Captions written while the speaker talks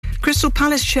Crystal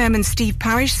Palace chairman Steve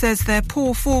Parish says their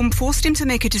poor form forced him to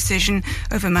make a decision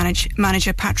over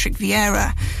manager Patrick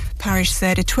Vieira. Parish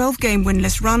said a 12-game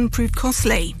winless run proved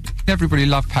costly. Everybody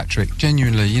loved Patrick,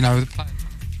 genuinely. You know, the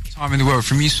time in the world.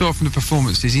 You saw from the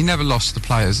performances, he never lost the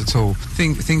players at all.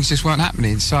 Things just weren't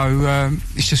happening. So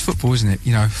it's just football, isn't it?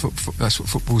 You know, that's what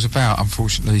football's about,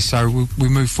 unfortunately. So we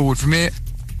move forward from here.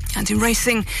 And in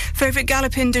racing, favourite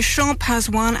Galopin Deschamps has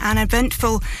won an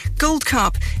eventful Gold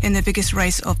Cup in the biggest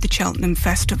race of the Cheltenham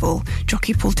Festival.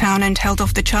 Jockey Paul Townend held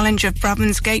off the challenge of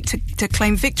Bradman's Gate to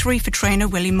claim victory for trainer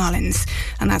Willie Mullins.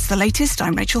 And that's the latest.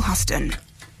 I'm Rachel Huston.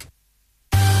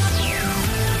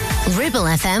 Ribble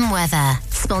FM weather,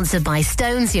 sponsored by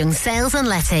Stones Young Sales and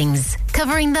Lettings,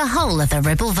 covering the whole of the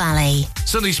Ribble Valley.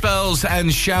 Sunny spells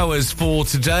and showers for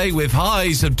today, with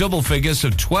highs of double figures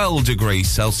of 12 degrees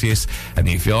Celsius. And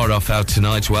if you're off out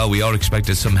tonight, well, we are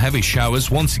expecting some heavy showers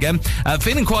once again.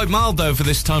 Feeling quite mild, though, for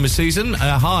this time of season.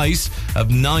 Highs of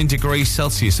 9 degrees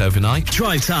Celsius overnight.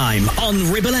 Drive time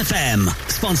on Ribble FM,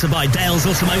 sponsored by Dales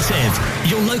Automotive,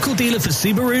 your local dealer for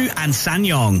Subaru and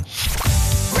SsangYong.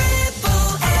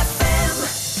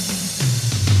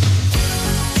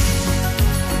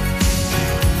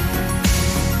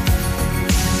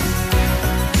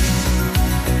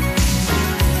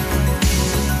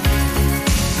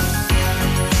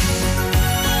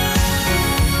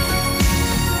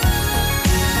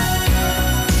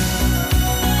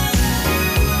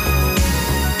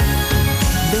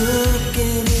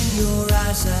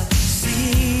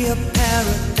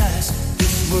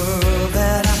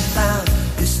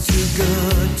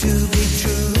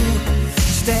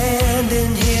 Stand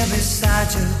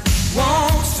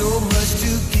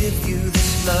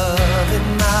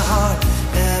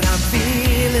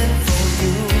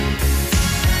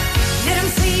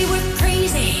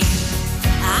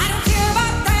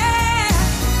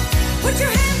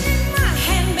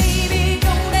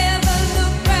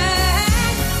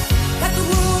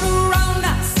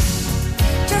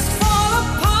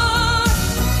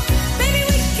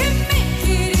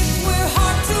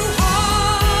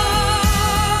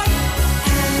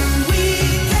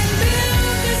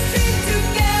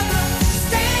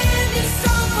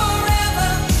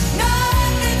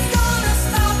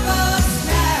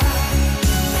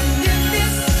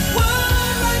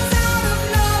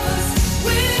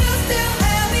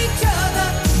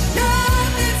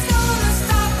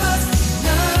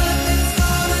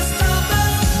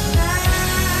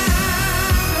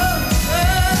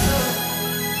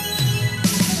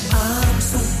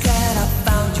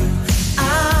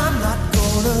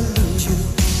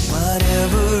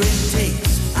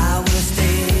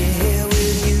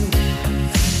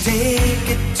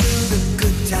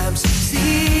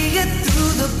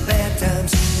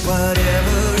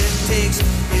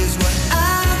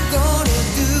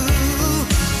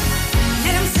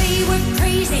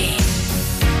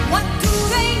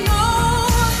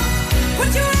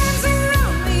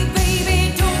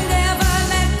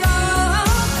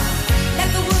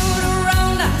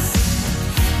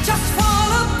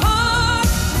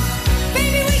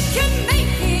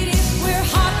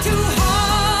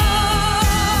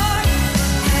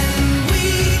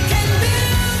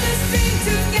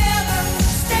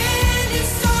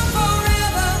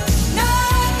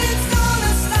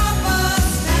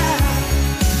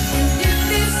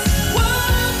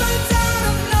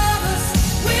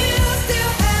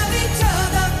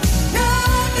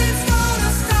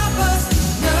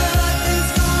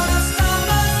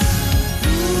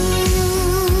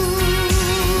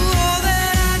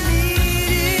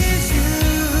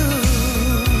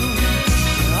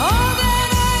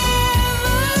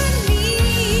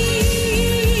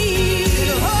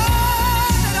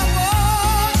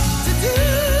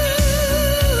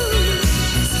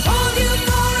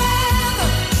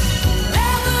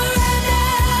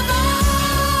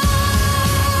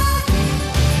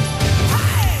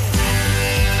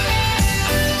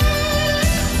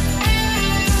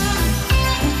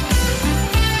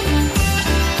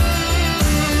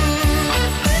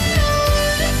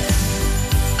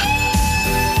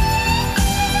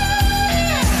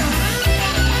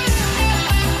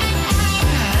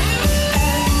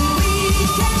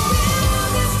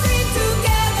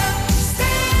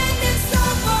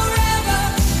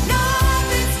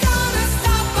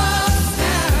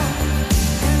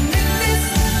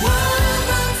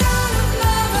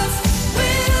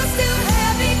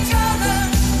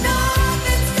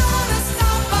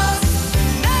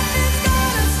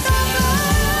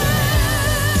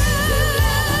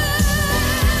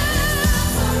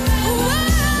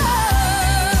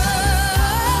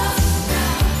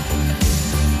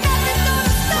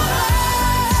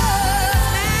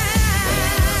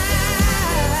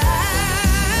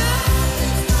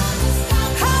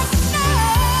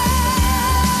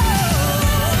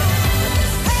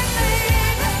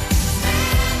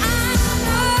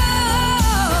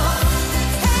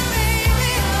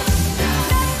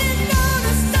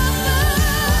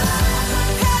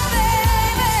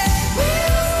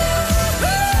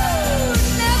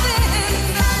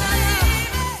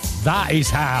That is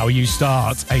how you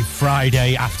start a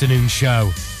Friday afternoon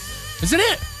show. Isn't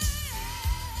it?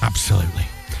 Absolutely.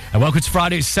 And welcome to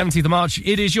Friday, it's 17th of March.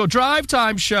 It is your Drive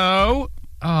Time show.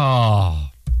 Oh,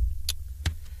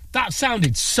 that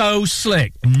sounded so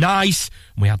slick. Nice.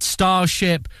 We had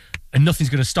Starship, and nothing's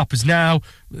going to stop us now.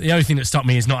 The only thing that stopped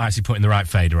me is not actually putting the right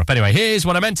fader up. Anyway, here's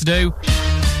what I meant to do.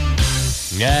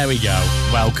 There we go.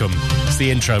 Welcome. It's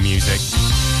the intro music.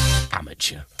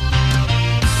 Amateur.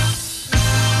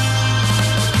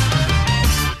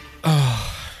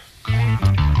 Oh.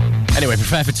 Anyway,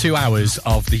 prepare for 2 hours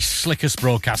of the slickest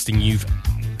broadcasting you've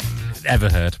ever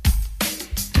heard.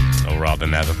 Or rather,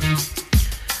 never.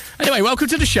 Anyway, welcome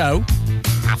to the show.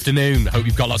 Afternoon. Hope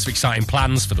you've got lots of exciting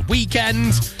plans for the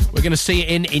weekend. We're going to see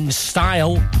it in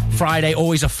style. Friday,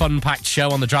 always a fun-packed show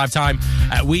on the Drive Time.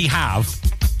 We have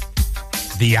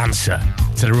the answer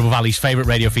to the Ribble Valley's favourite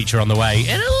radio feature on the way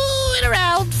in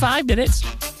around 5 minutes.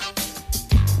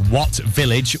 What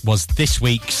village was this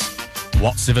week's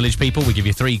What's the Village, people? We give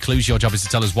you 3 clues. Your job is to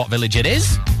tell us what village it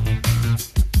is.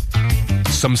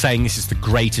 Some saying this is the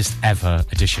greatest ever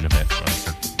edition of it.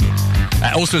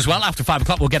 Also, as well, after 5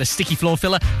 o'clock, we'll get a sticky floor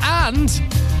filler. And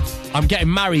I'm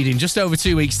getting married in just over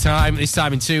 2 weeks' time. This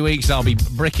time in 2 weeks, I'll be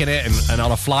bricking it and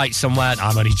on a flight somewhere.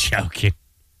 I'm only joking.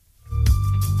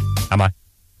 Am I?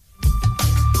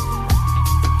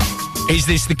 Is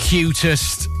this the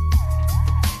cutest,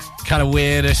 kind of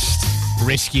weirdest,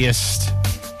 riskiest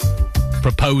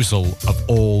proposal of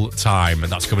all time?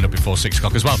 And that's coming up before 6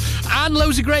 o'clock as well. And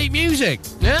loads of great music.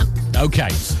 Yeah? Okay,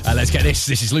 let's get this.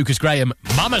 This is Lucas Graham.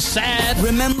 Mama said.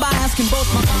 Remember asking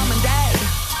both my mom and dad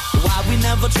why we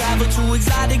never travel to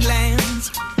exotic lands.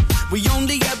 We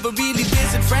only ever really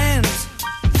visit friends.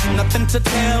 Nothing to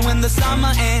tell when the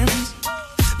summer ends.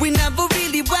 We never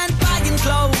really went buying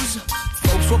clothes.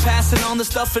 Folks were passing on the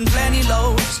stuff in plenty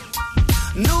loads.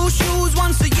 New shoes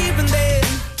once a year and then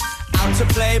out to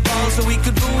play ball so we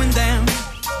could ruin them.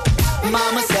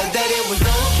 Mama said that it was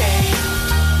okay.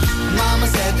 Mama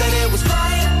said that it was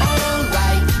quite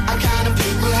alright. Our kind of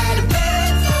people had a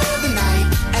bed for the night,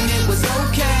 and it was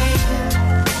okay.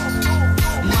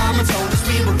 Mama told us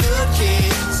we were good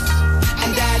kids,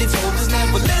 and Daddy told us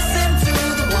never listen to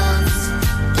the ones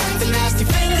pointing nasty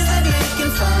fingers and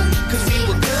making fun, cause we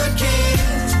were good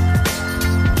kids.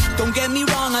 Don't get me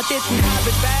wrong, I didn't have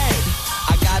it bad.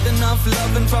 I got enough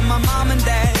loving from my mom and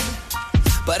dad,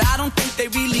 but I don't think they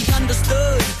really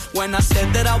understood when I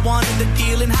said that I wanted a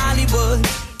deal in Hollywood.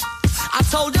 I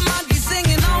told them I'd be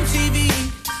singing on TV.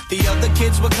 The other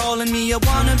kids were calling me a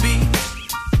wannabe.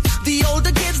 The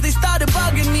older kids, they started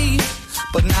bugging me,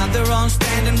 but now they're all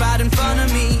standing right in front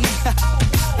of me.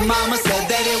 Mama said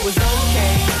that it was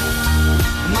okay.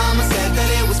 Mama said that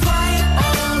it was quite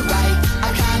alright.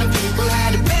 Our kind of people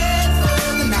had a bed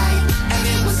for the night, and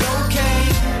it was okay.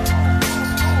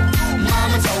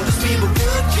 Mama told us we were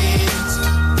good kids,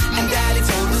 and Daddy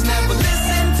told us never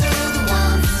listen to the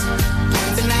ones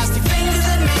pointing nasty fingers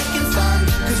and making fun,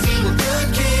 cause we were good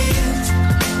kids.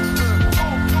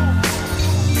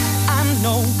 I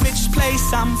know which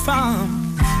place I'm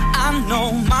from, I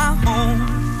know my home.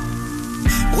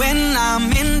 When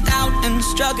I'm in doubt and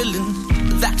struggling,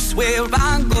 that's where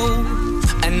I go.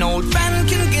 An old friend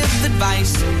can give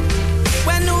advice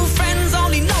when new friends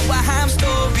only know a half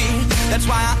story. That's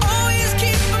why I always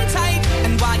keep them tight,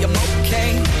 and why I'm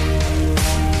okay.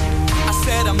 I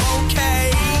said I'm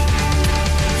okay.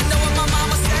 You know what my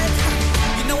mama said?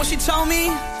 You know what she told me?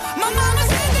 My mama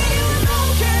said that it was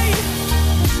okay.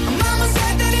 Mama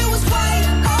said that it was quite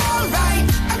alright.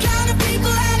 Our kind of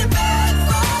people had a bed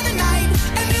for the night,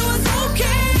 and it was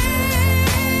okay.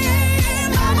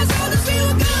 Mama told us we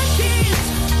were good kids,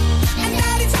 and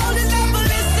Daddy told us never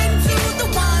listen to the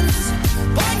ones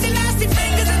pointing nasty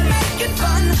fingers and making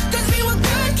fun, cause we were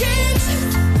good kids.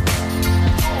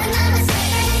 Mama said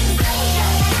that it was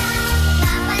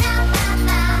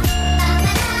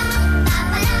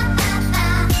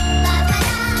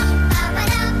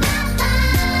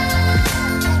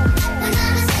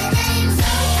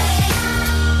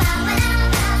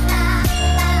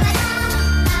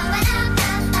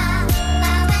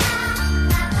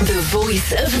The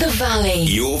voice of the valley.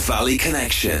 Your Valley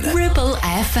Connection. Ribble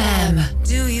FM.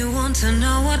 Do you want to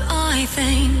know what I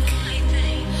think?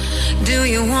 Do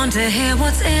you want to hear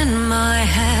what's in my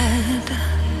head?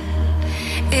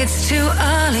 It's too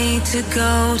early to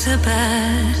go to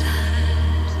bed.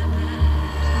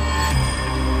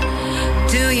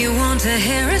 Do you want to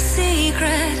hear a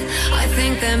secret? I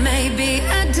think there may be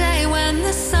a day when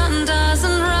the sun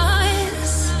doesn't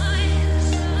rise.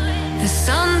 The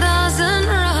sun doesn't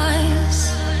rise.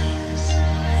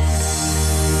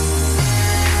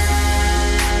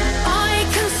 I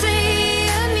can see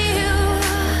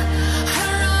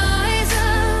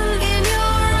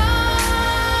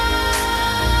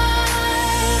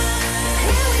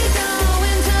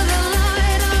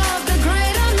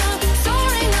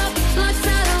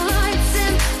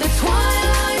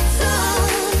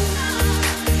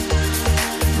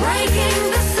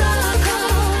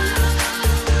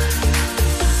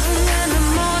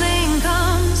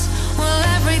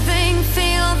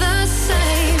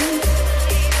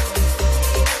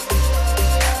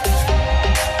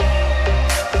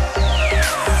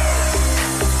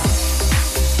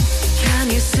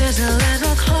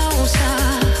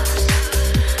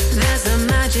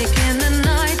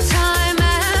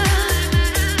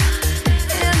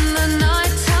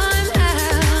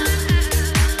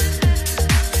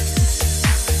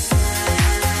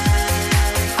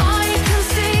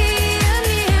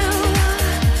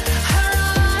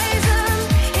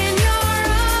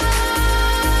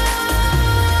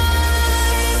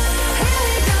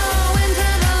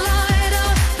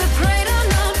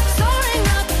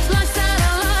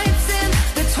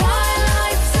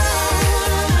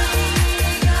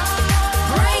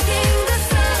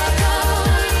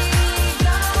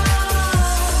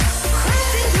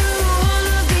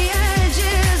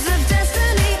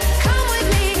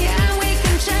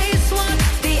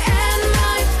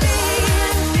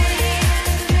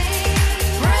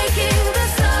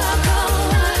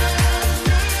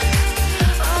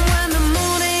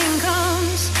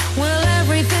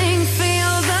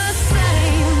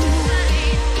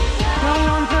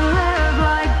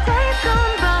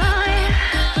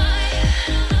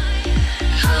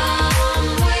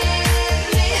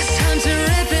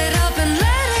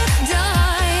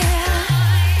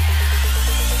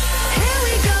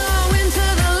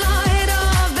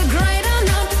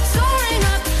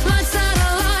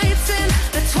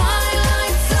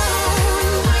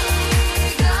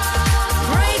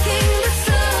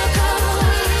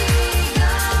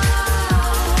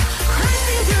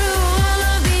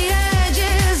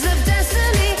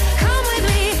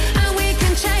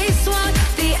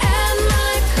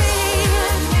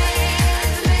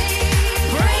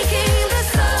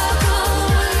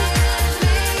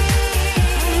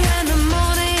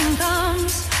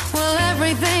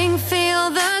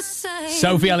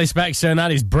Sophie Ellis-Bextor, and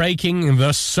that is Breaking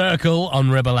the Circle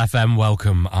on Ribble FM.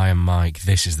 Welcome, I am Mike.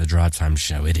 This is the Drivetime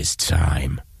Show. It is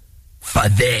time for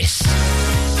this.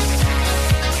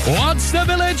 What's the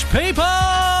Village, people?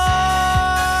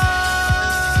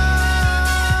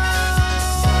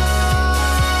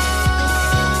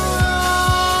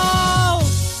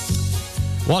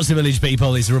 What's the Village,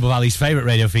 people? It's Ribble Valley's favourite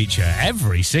radio feature.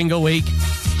 Every single week,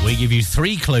 we give you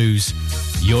 3 clues.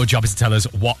 Your job is to tell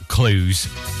us what clues.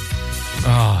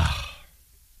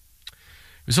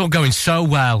 It's all going so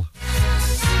well.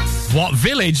 What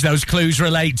village those clues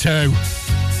relate to.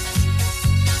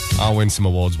 I'll win some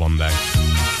awards one day.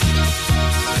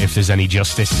 If there's any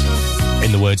justice,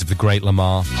 in the words of the great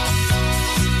Lamar.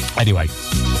 Anyway,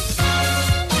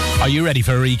 are you ready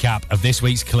for a recap of this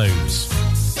week's clues?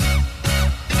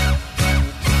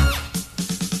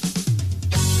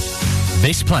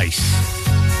 This place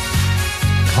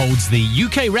holds the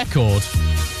UK record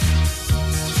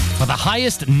for the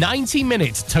highest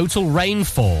 90-minute total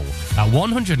rainfall at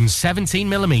 117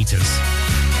 millimetres.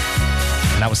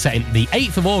 And that was set in the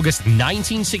 8th of August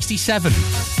 1967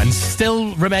 and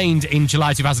still remained in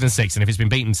July 2006. And if it's been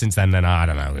beaten since then I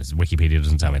don't know. Wikipedia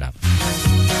doesn't tell me that.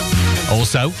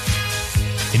 Also,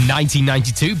 in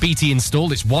 1992, BT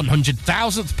installed its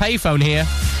 100,000th payphone here.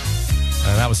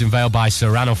 And that was unveiled by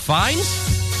Serrano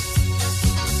Fines.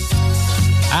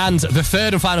 And the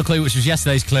third and final clue, which was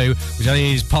yesterday's clue, which I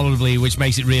think is probably, which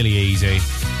makes it really easy.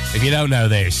 If you don't know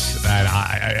this,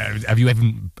 have you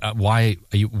even? Why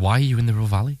are you in the Ribble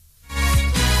Valley?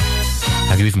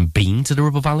 Have you even been to the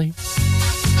Ribble Valley?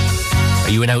 Are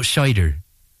you an outsider?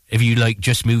 Have you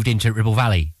just moved into Ribble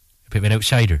Valley? A bit of an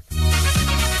outsider.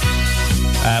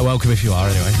 Welcome if you are.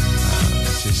 Anyway,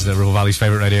 this is the Ribble Valley's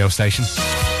favourite radio station.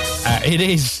 It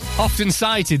is often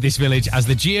cited, this village, as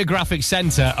the geographic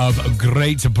centre of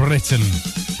Great Britain.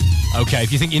 OK,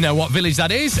 if you think you know what village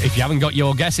that is, if you haven't got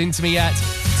your guess into me yet,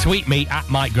 tweet me at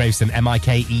Mike Graveston,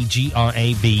 MikeGraveston.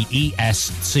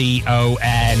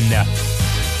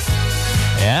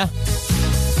 Yeah?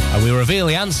 And we'll reveal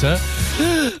the answer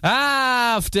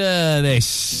after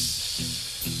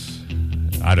this.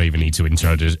 I don't even need to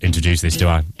introduce this, do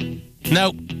I?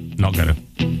 No, not gonna.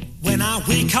 When I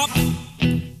wake up,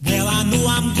 well, I know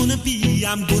I'm gonna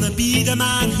be the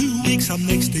man who wakes up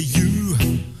next to you.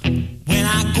 When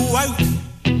I go out,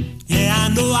 yeah, I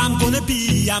know I'm gonna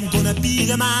be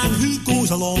the man who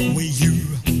goes along with you.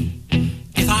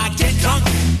 If I get drunk,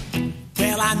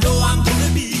 well, I know I'm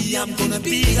gonna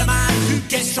be the man who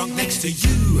gets drunk next to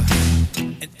you.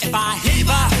 And if I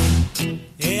haver,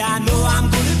 yeah, I know I'm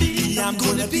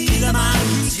gonna be the man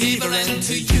who's havering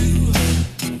to you.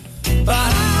 But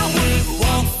I would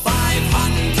walk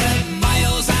 500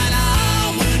 miles and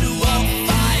I would walk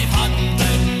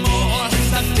 500 more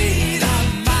to be the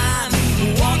man who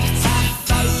walked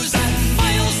 1,000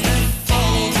 miles to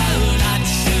fall down at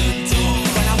your door.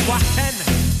 When I'm walking,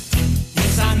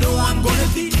 yes, I know I'm gonna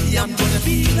be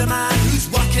the man who's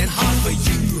working hard for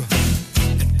you.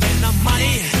 And when the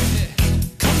money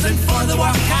comes in for the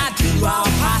work I do, I'll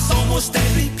pass almost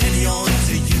every penny on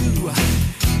to you.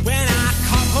 When I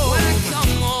come home,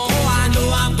 oh, I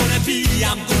know I'm gonna be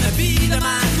the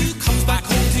man who comes back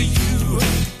home to you.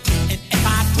 And if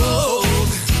I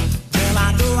broke, well,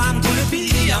 I know I'm gonna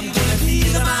be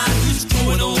the man who's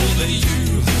going over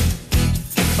you.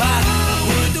 But I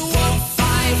would walk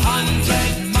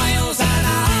 500 miles and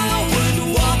I would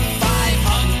walk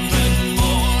 500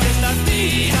 more to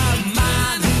be the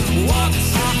man who walks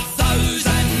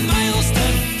 1,000 miles to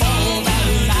fall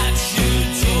down at your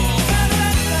door.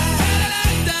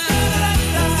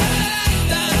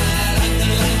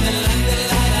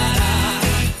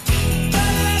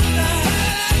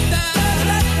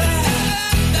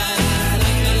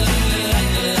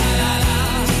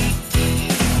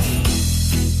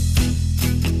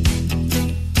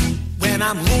 When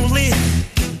I'm lonely,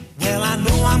 well, I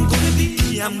know I'm gonna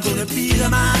be the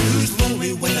man who's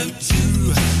lonely without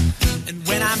you. And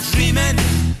when I'm dreaming,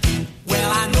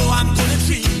 well, I know I'm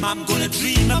gonna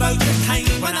dream about the time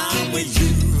when I'm with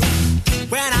you.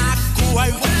 When I go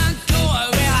out, well,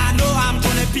 I know I'm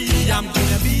gonna be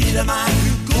the man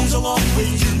who goes along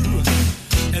with you.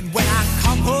 And when I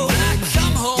come home, yes,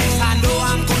 I know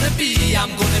I'm gonna be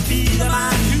the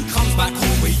man who comes back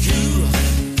home with you.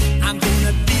 I'm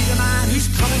gonna be the man who's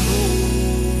coming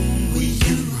home with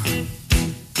you.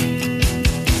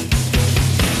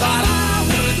 But I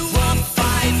would walk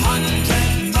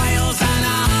 500 miles and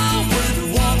I would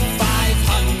walk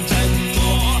 500 more.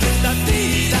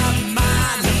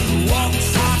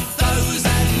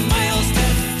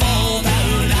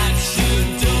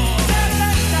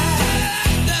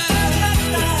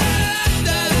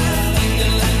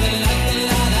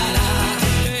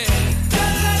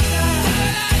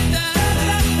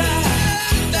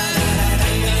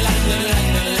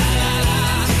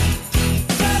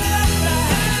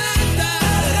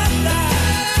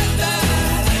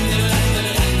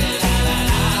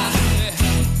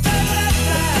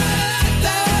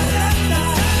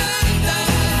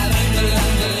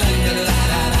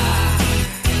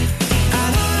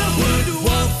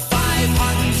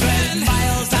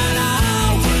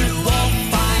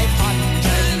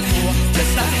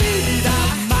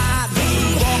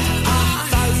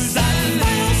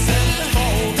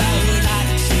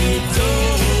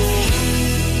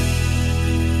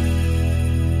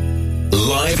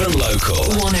 live and local.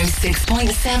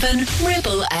 106.7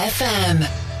 Ribble FM.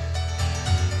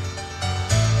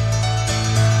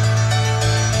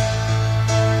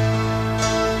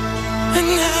 And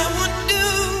I would do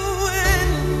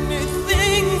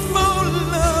anything for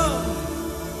love.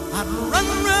 I'd run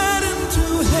right into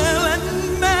hell and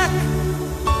back.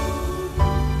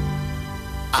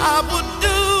 I would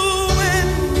do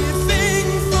anything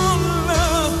for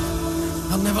love.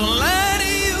 I'll never lie to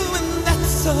you, and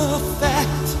that's a fact.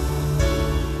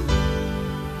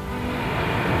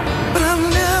 But I'll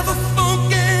never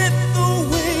forget the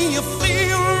way you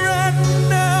feel right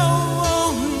now.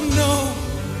 Oh no,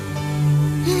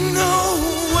 no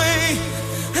way.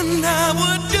 And I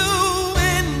would do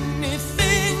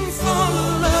anything for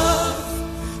love.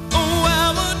 Oh, I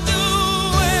would do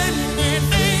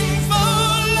anything for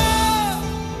love.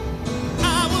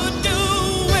 I would do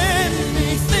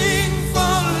anything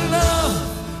for love.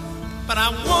 But I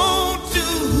won't do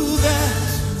that.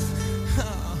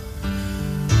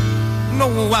 No,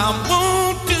 I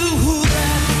won't do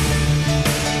that.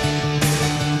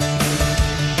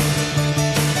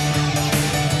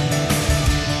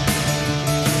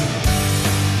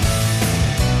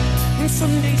 And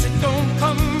some days it don't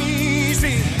come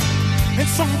easy, and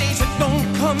some days it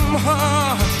don't come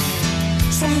hard.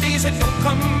 Some days it don't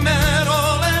come at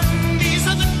all, and these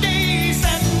are the days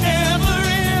that never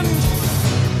end.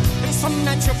 And some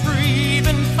nights you're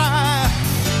breathing fire,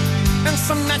 and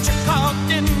some nights you're caught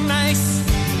in ice.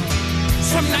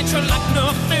 Some nights you're like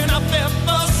nothing I've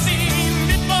ever seen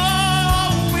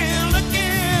before. Will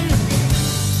again.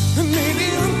 And maybe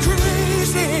I'm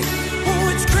crazy.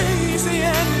 Oh, it's crazy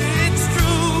and it's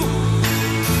true.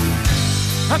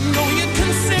 I know you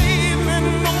can save me.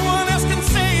 No one else can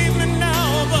save me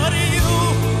now but you.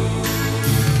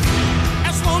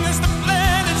 As long as the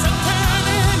planets are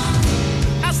turning,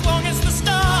 as long as the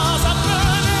stars are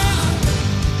burning,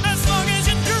 as long as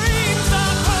your dreams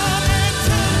are coming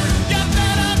true, you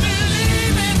better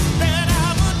believe it, that I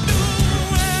would do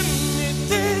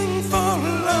anything for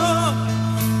love.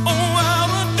 Oh, I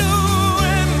would do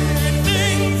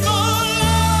anything for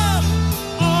love.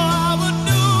 Oh, I would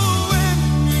do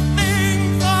anything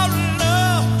for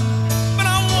love. But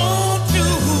I won't do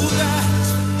that.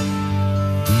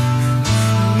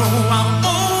 No, I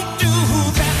won't do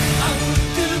that. I would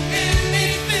do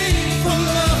anything for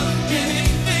love,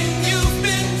 anything you've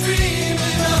been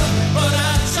dreaming of. But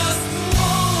I just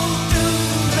won't do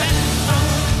that. I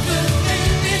would do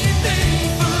anything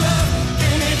for love,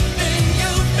 anything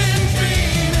you've been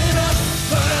dreaming of.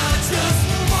 But I just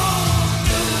won't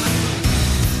do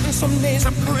it. And some days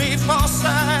I pray for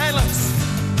silence,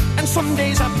 and some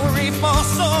days I pray for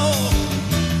soul.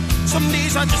 Some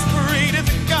days I just pray to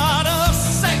the God of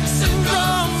sex and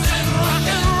drums and rock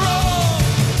and roll.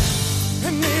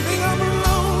 And maybe I'm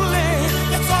lonely,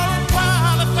 that's all I'm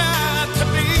qualified to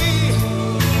be.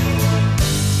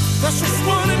 That's just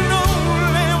one and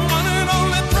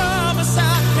only promise I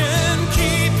can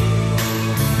keep.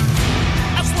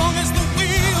 As long as the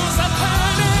wheels are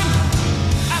turning,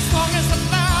 as long as the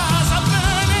fires are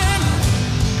burning,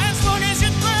 as long as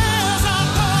your prayers are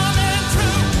coming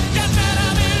true, you better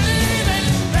believe it,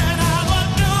 that I will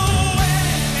do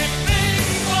anything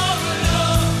for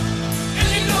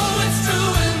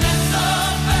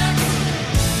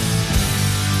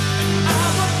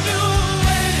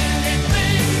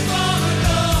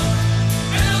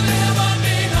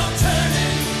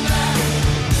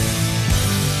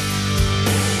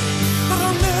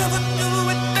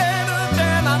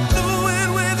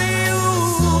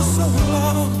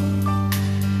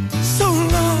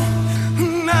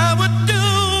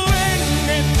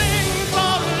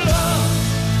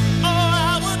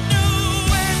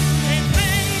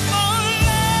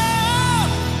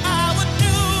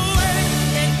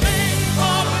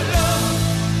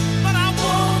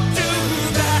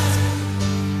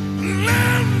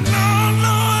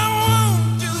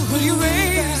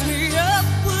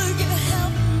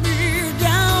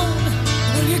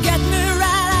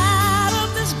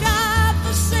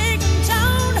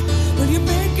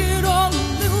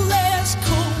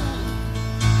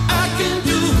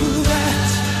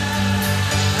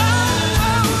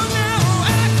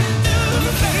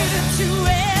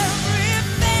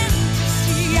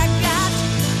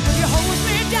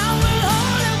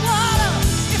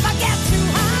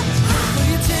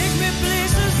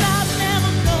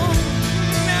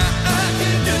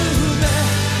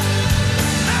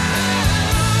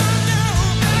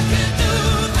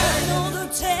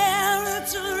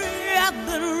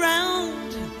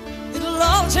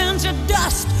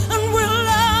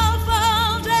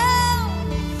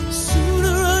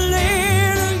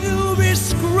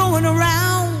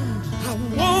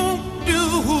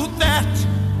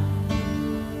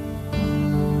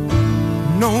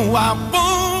No, I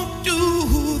won't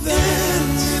do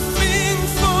that. Living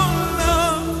for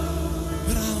love,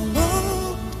 but I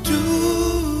won't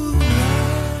do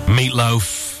that.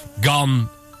 Meatloaf, Gone,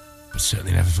 but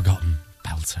certainly never forgotten.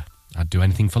 Belter. I'd do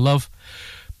anything for love,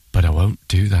 but I won't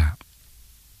do that.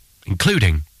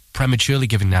 Including prematurely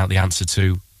giving out the answer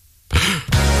to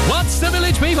What's the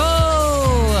Village People?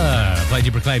 Played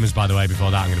your Proclaimers, by the way.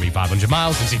 Before that, I'm going to be 500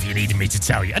 miles, as if you needed me to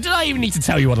tell you. Did I even need to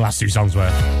tell you what the last two songs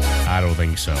were? I don't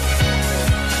think so.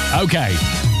 Okay.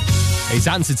 It's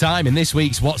answer time in this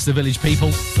week's What's the Village People?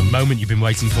 The moment you've been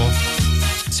waiting for.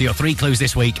 So your three clues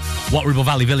this week. What Ribble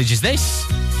Valley village is this?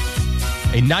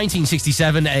 In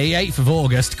 1967, 8th of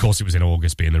August, of course it was in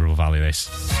August being the Ribble Valley, this.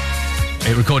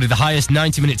 It recorded the highest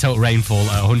 90-minute total rainfall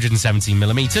at 117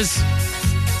 millimetres.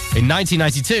 In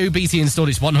 1992, BT installed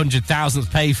its 100,000th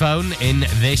payphone in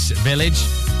this village,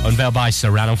 unveiled by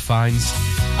Serrano Fines.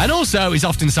 And also is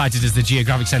often cited as the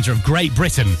geographic centre of Great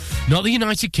Britain, not the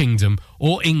United Kingdom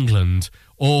or England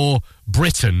or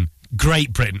Britain.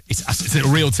 Great Britain. It's a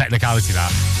real technicality,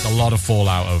 that. There's a lot of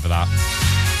fallout over that.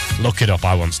 Look it up,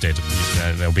 I once did.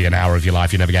 There'll be an hour of your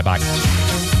life you never get back.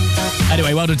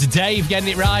 Anyway, well done to Dave getting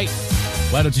it right.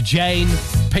 Well done to Jane,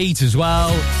 Pete as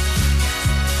well,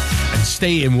 and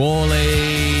Steve and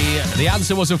Worley. The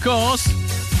answer was, of course,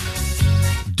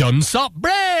 Dunsop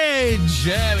Bridge.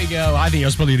 There we go. I think it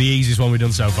was probably the easiest one we've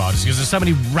done so far, just because there's so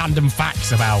many random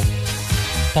facts about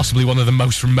possibly one of the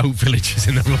most remote villages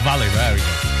in the Ribble Valley. There we go.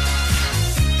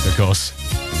 Of course,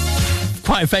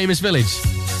 quite a famous village.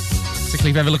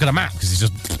 Particularly if you ever look at a map, because it's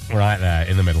just right there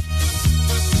in the middle.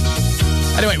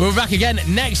 Anyway, we're back again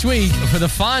next week for the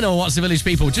final What's the Village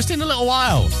People, just in a little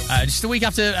while. Just the week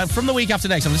after, from the week after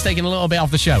next, I'm just taking a little bit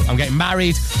off the show. I'm getting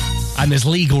married, and there's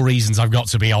legal reasons I've got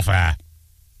to be off air.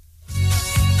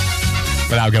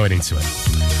 Without going into it.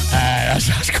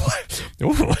 That's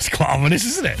quite ominous,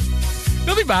 isn't it?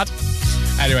 Nothing bad.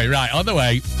 Anyway, right, on the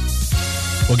way,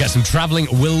 we'll get some travelling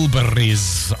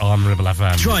Wilburys on Ribble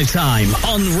FM. Drive Time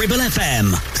on Ribble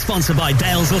FM. Sponsored by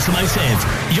Dales Automotive,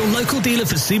 your local dealer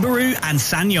for Subaru and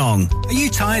SsangYong. Are you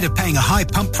tired of paying a high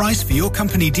pump price for your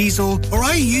company diesel? Or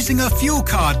are you using a fuel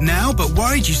card now but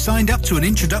worried you signed up to an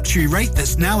introductory rate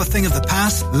that's now a thing of the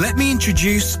past? Let me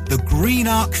introduce the Green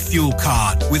Arc Fuel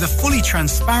Card. With a fully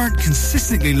transparent,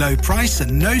 consistently low price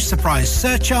and no surprise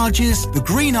surcharges, the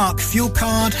Green Arc Fuel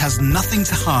Card has nothing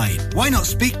to hide. Why not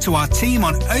speak to our team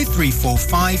on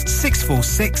 0345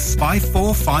 646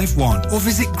 5451 or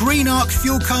visit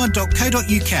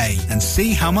greenarcfuelcard.co.uk and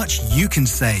see how much you can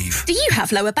save. Do you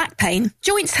have lower back pain,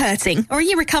 joints hurting, or are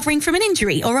you recovering from an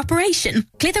injury or operation?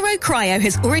 Clitheroe Cryo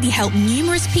has already helped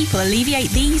numerous people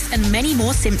alleviate these and many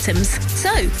more symptoms.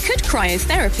 So, could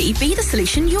cryotherapy be the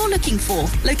solution you're looking for?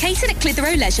 Located at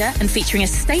Clitheroe Leisure and featuring a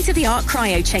state-of-the-art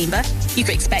cryo chamber, you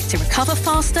can expect to recover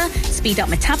faster, speed up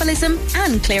metabolism,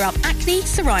 and clear up acne,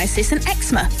 psoriasis, and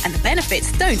eczema. And the benefits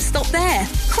don't stop there.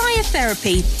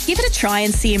 Cryotherapy. Give it a try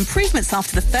and see improvements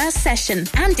after the first session,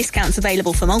 and discounts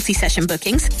available for multi-session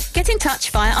bookings. Get in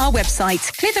touch via our website,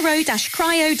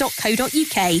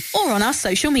 clitheroe-cryo.co.uk, or on our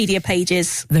social media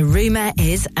pages. The rumour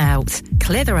is out.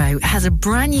 Clitheroe has a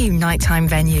brand new nighttime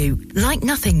venue, like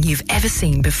nothing you've ever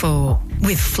seen before.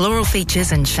 With floral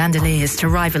features and chandeliers to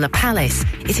rival a palace,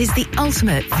 it is the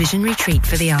ultimate visionary treat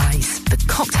for the eyes. The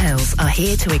cocktails are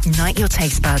here to ignite your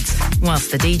taste buds,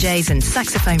 whilst the DJs and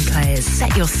saxophone players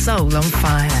set your soul on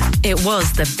fire. It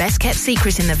was the best kept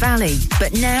secret in the valley,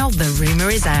 but now the rumour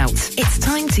is out. It's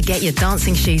time to get your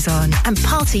dancing shoes on and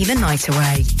party the night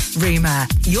away. Rumour,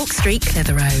 York Street,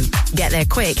 Clitheroe. Get there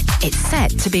quick, it's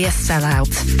set to be a sellout.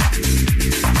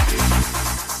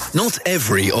 Not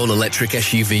every all-electric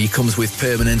SUV comes with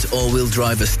permanent all-wheel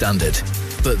drive as standard.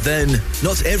 But then,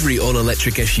 not every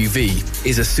all-electric SUV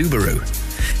is a Subaru.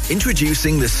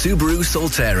 Introducing the Subaru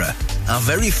Solterra, our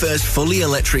very first fully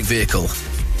electric vehicle.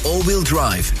 All-wheel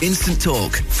drive, instant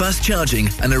torque, fast charging,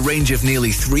 and a range of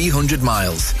nearly 300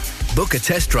 miles. Book a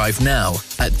test drive now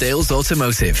at Dales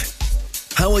Automotive.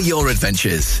 Power your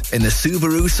adventures in the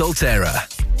Subaru Solterra.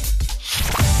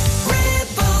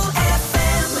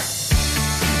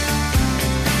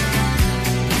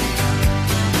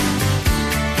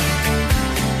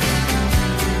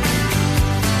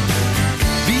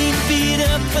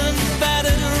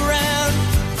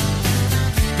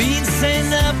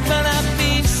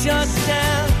 Shut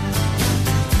down.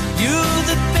 You're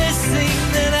the best thing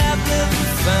that I've ever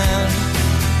found.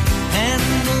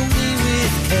 Handle me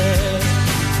with care.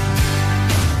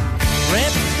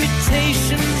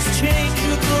 Reputations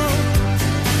changeable,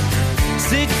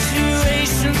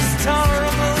 situations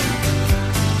tolerable.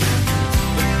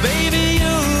 But baby,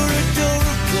 you're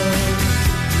adorable.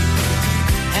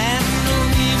 Handle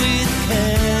me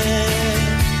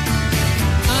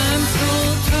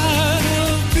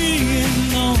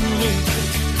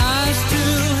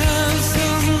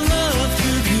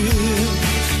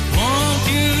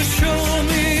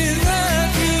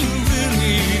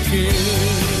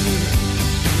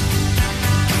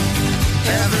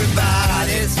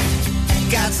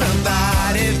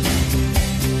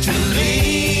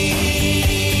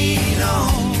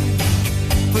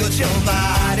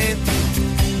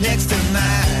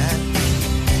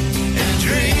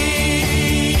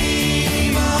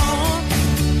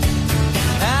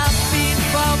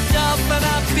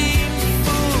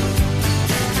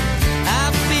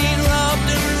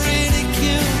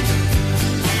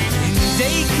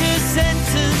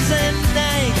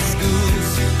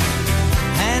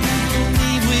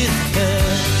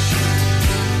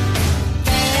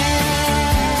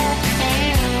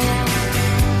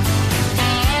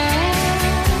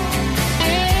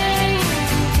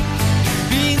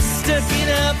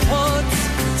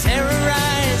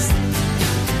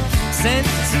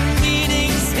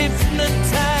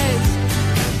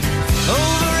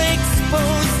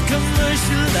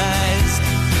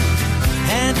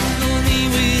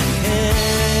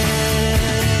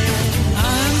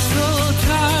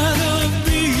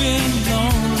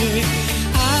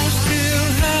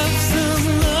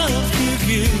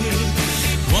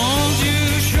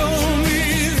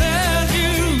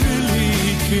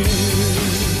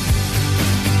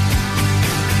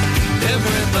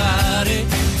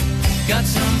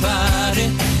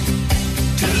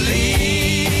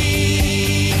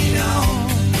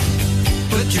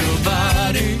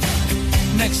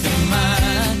next to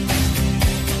mine.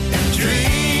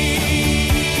 Dream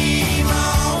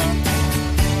on.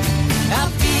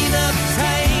 I've been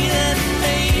uptight and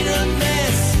made a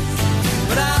mess,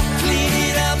 but I'll clean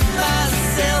it up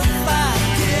myself, I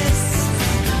guess.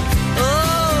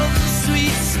 Oh, the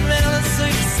sweet smell of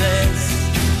success.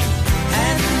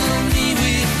 Handle me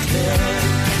with care.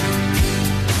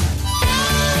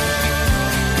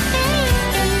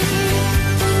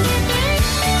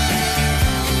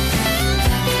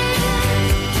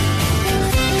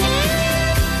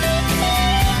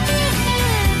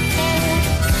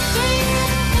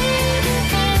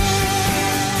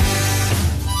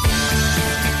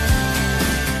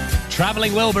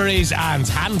 Travelling Wilburys and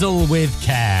Handle with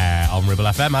Care on Ribble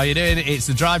FM. How you doing? It's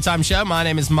the Drive Time Show. My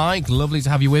name is Mike. Lovely to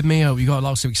have you with me. Hope you've got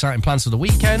lots of exciting plans for the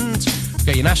weekend. We'll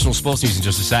get your national sports news in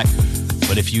just a sec.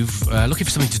 But if you're looking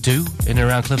for something to do in and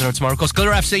around Clitheroe tomorrow, of course,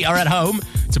 Clitheroe FC are at home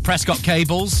to Prescott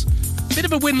Cables. Bit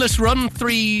of a winless run.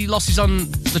 3 losses on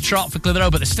the trot for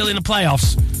Clitheroe, but they're still in the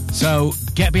playoffs. So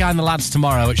get behind the lads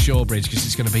tomorrow at Shawbridge, because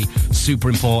it's going to be super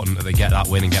important that they get that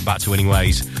win and get back to winning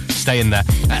ways. Stay in there.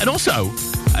 And also,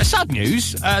 sad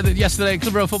news, that yesterday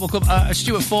Clitheroe Football Club,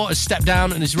 Stuart Fort has stepped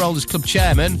down in his role as club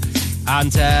chairman,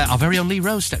 and our very own Lee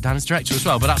Rose stepped down as director as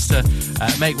well. But that's to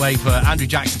make way for Andrew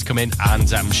Jackson to come in,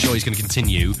 and I'm sure he's going to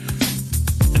continue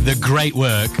the great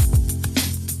work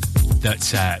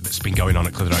that's been going on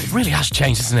at Clitheroe. It really has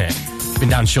changed, hasn't it? Been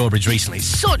down Shawbridge recently.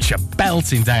 Such a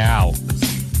belting day out.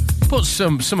 Put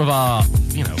some of our,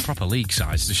 proper league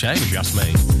sides to shame, if you ask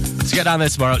me. So get down there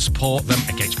tomorrow, support them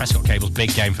against Prescott Cables.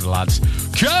 Big game for the lads.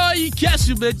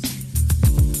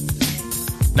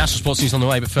 National sports news on the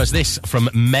way, but first this from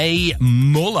May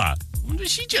Muller. I wonder,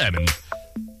 is she German?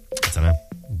 I don't know.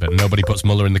 But nobody puts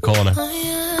Muller in the corner.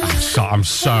 I'm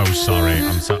so sorry.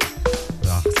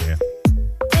 Oh, dear.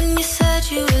 When you said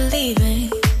you were leaving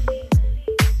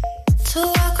to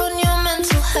work on your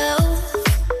mental health,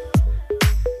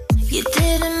 you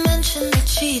didn't mention the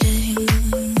cheating.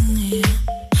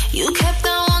 You kept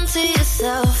that one to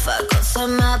yourself. I got so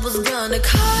mad, was gonna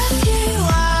cut you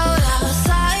out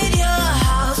outside your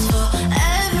house for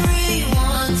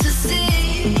everyone to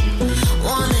see.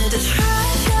 Wanted to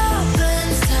trash your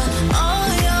plans, tell all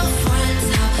your friends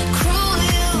how cruel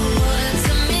you were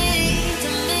to me, to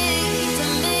me, to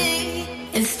me.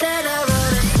 Instead I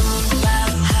wrote a song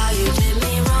about how you did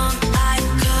me wrong. I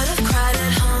could have cried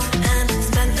at home and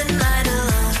spent the night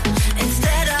alone.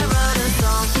 Instead I wrote a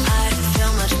song. I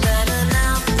feel much better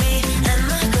now. Me and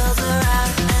my girls are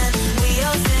out and we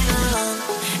all sing along.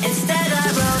 Instead I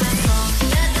wrote a song.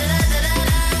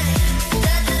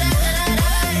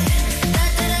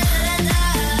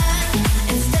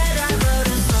 Instead I wrote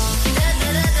a song.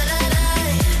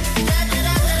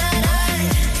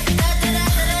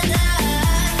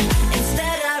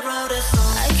 Instead I wrote a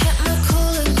song. I kept my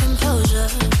cool and composure.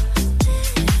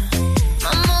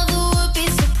 My mother would be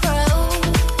so proud.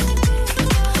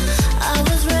 I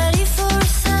was ready for a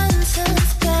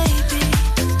sentence, baby.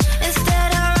 Instead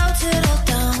I wrote it all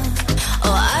down.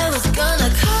 Oh, I was gonna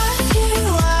cut you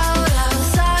out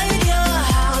outside your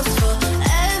house for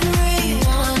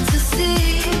everyone to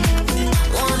see.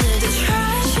 Wanted to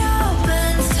trash your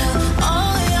plans, tell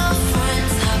all your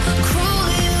friends how cruel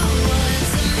you were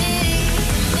to me.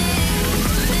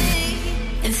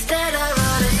 Instead I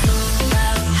wrote a song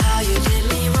about how you did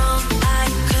me wrong. I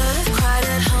could have cried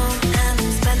at home and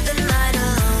spent the night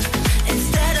alone.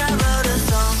 Instead I wrote a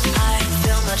song. I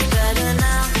feel much better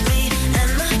now. Me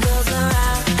and my girls are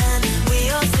out and we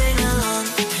all sing along.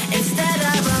 Instead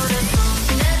I wrote a song.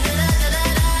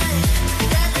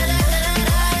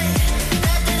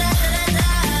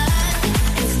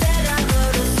 Instead I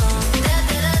wrote a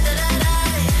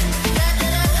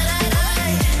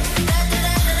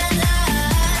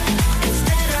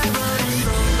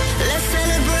song. Let's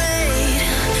celebrate,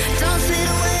 don't sit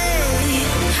away.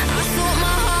 I thought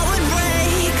my heart would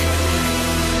break.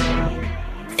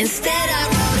 Instead I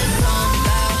wrote a song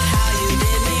about how you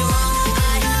did me wrong.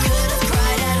 I could have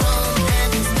cried at home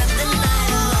and spent the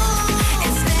night alone.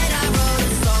 Instead I wrote a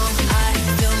song. I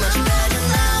feel much better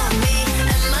now. Me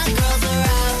and my girls are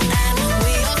out and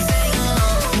we all sing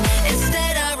along.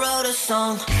 Instead I wrote a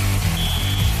song.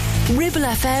 Ribble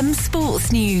FM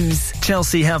Sports News.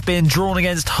 Chelsea have been drawn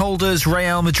against holders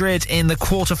Real Madrid in the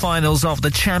quarter-finals of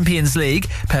the Champions League.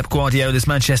 Pep Guardiola's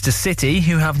Manchester City,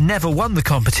 who have never won the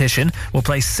competition, will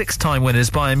play 6-time winners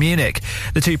Bayern Munich.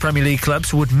 The two Premier League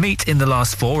clubs would meet in the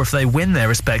last 4 if they win their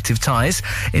respective ties.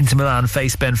 Inter Milan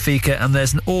face Benfica, and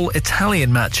there's an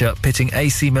all-Italian matchup pitting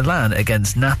AC Milan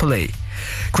against Napoli.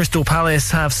 Crystal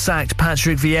Palace have sacked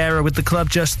Patrick Vieira with the club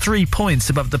just 3 points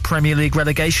above the Premier League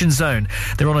relegation zone.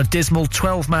 They're on a dismal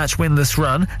 12-match winless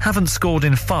run, haven't scored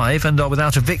in 5 and are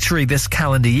without a victory this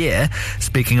calendar year.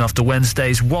 Speaking after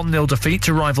Wednesday's 1-0 defeat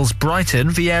to rivals Brighton,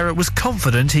 Vieira was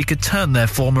confident he could turn their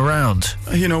form around.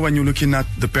 You know, when you're looking at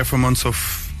the performance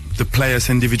of the players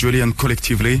individually and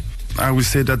collectively, I would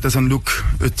say that doesn't look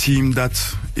a team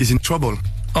that is in trouble.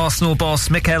 Arsenal boss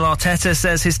Mikel Arteta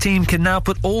says his team can now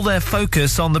put all their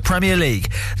focus on the Premier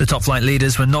League. The top-flight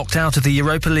leaders were knocked out of the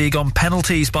Europa League on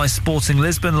penalties by Sporting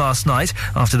Lisbon last night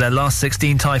after their last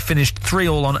 16 tie finished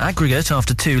 3-3 on aggregate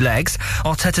after 2 legs.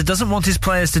 Arteta doesn't want his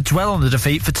players to dwell on the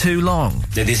defeat for too long.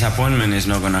 The disappointment is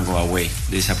not going to go away.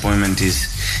 Disappointment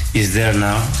is there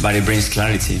now, but it brings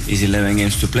clarity. It's 11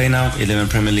 games to play now, 11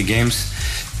 Premier League games,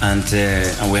 and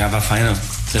we have a final.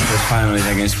 The first final is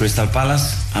against Crystal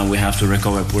Palace, and we have to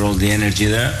recover, put all the energy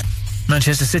there.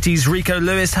 Manchester City's Rico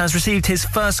Lewis has received his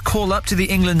first call-up to the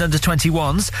England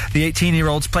under-21s. The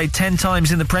 18-year-old's played 10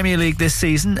 times in the Premier League this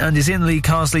season and is in Lee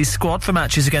Carsley's squad for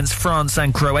matches against France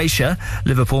and Croatia.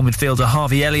 Liverpool midfielder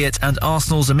Harvey Elliott and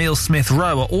Arsenal's Emile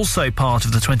Smith-Rowe are also part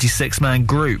of the 26-man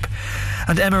group.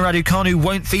 And Emma Raducanu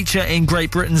won't feature in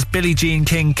Great Britain's Billie Jean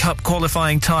King Cup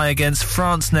qualifying tie against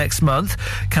France next month.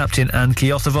 Captain Anne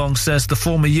Keothavong says the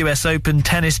former US Open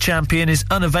tennis champion is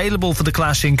unavailable for the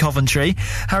clash in Coventry.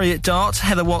 Harriet Dart,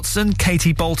 Heather Watson,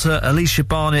 Katie Bolter, Alicia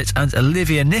Barnett and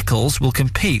Olivia Nichols will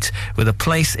compete with a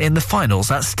place in the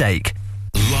finals at stake.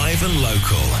 Live and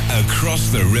local across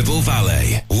the Ribble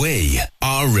Valley. We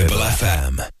are Ribble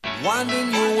FM.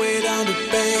 Winding your way down to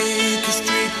Baker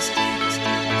Street,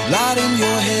 light in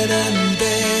your head and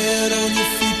bed on your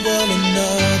feet. Well,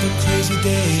 another crazy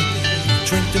day.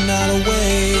 Drink the night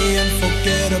away and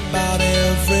forget about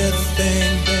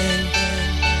everything.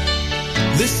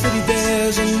 This city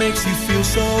dares and makes you feel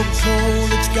so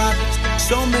cold. It's got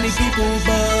so many people,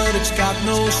 but it's got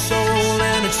no soul.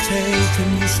 And it's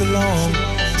taken you so long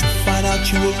to find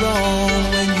out you were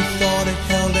wrong when you thought it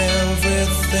held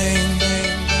everything.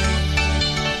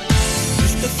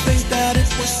 Used to think that it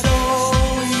was so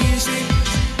easy.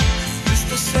 Used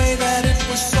to say that it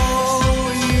was so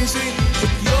easy. But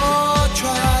you're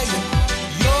trying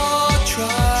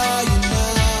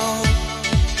now.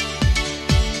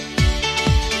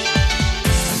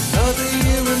 Another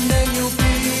year and then you'll be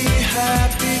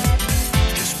happy.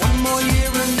 Just one more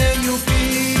year and then you'll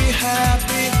be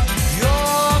happy.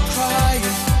 You're crying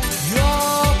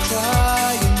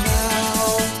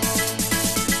now.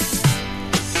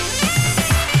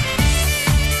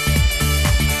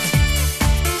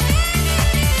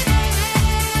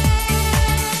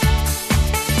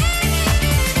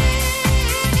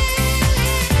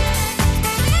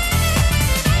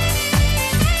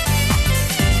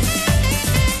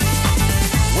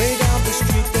 Way down the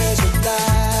street there's a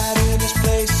light in his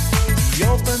place. He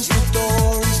opens the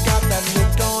door, he's got that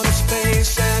look on his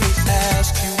face, and he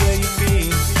asks you where you've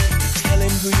been. You tell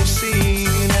him who you've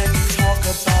seen, and you talk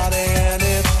about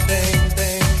anything.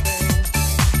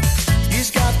 He's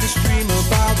got this dream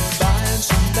about buying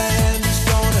some land. He's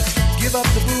gonna give up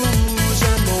the booze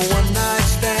and the one-night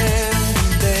stand,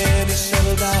 and then he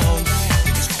settle down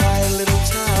in his quiet little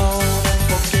town and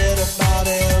forget about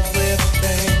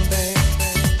everything.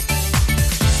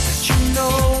 But you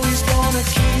know he's gonna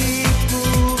keep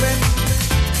moving.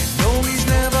 You know he's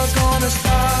never gonna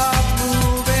stop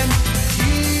moving.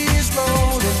 He's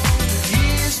rolling,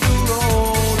 he's the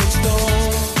rolling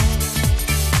stone.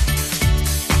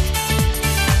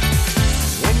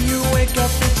 When you wake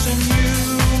up, it's a new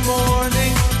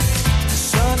morning. The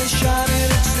sun is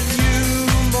shining, it's a new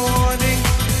morning.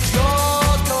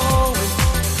 You're going home.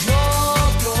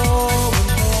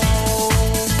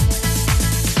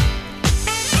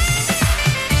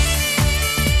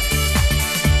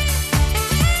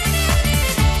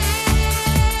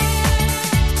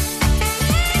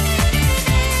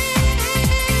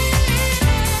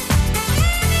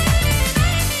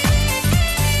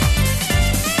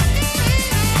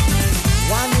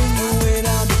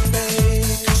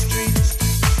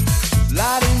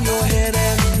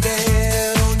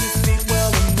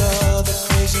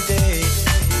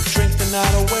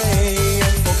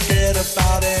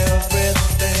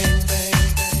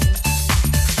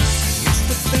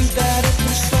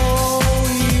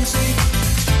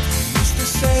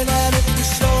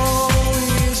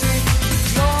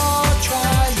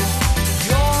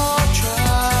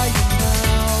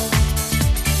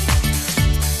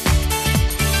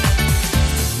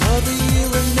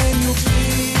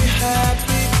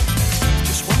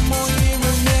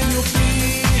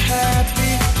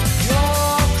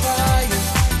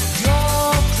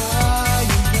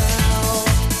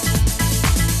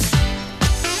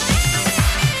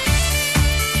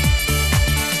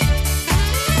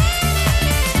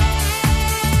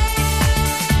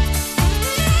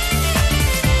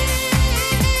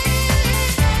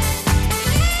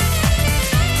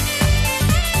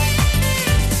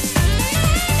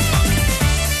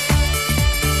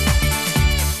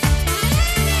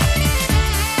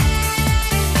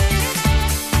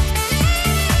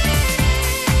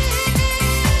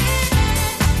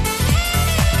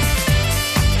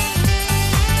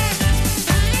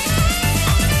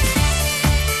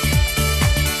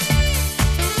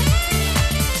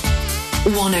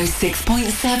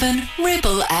 106.7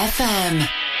 Ribble FM.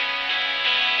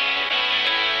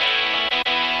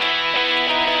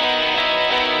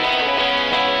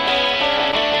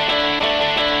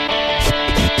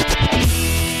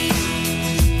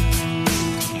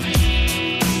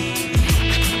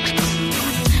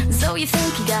 So you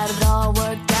think you got it all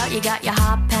worked out, you got your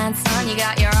hot pants on, you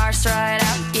got your arse right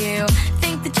out, you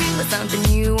think that you are something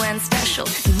new and special.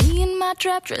 Me and my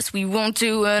trap dress, we won't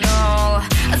do it all.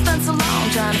 I spent so long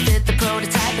trying to fit the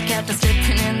prototype, I kept on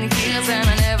slipping in the gears and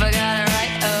I never got it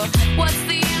right. Oh, what's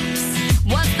the use?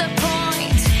 What's the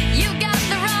point? You got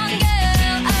the wrong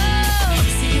girl. Oh,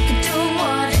 so you can do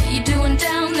what you doing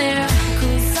down there,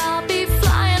 'cause I'll be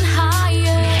flying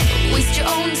higher. Waste your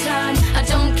own time, I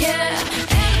don't care.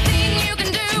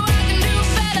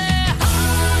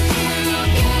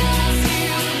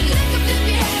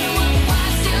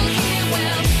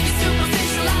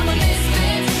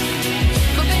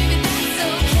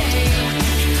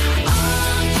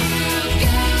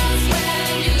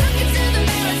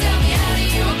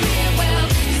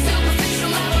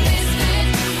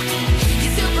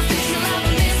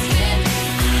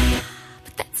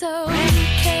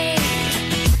 Okay.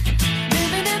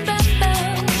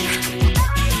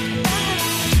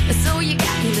 So you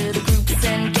got your little groups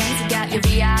and gangs, you got your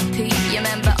VIP, your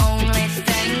member only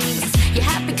things, your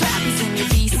happy clappers and your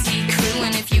DC crew,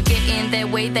 and if you get in their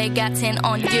way, they got 10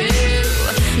 on you.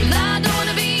 I don't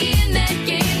wanna be in that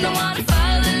game, don't wanna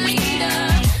follow the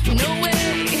leader. No way.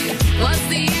 What's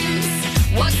the use?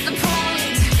 What's the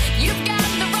point? You've got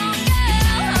the wrong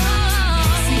girl.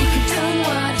 So you can do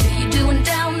what you're doing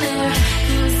down there,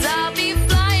 'cause I'll be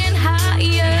flying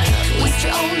higher. Waste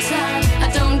your own time, I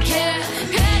don't care.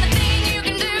 Anything you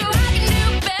can do, I can do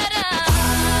better.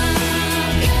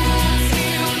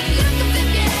 Look up if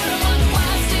you ever wonder why I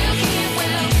still can't.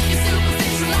 Well, you're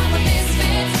superficial, I'm a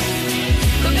misfit,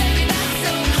 but baby that's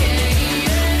okay.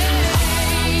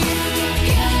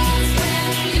 Yes, when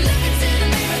you look into the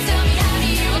mirror, tell me how do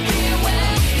you appear?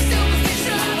 Well, you're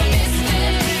superficial, I'm a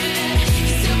misfit.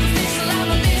 You're superficial,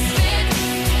 I'm a misfit.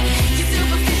 You're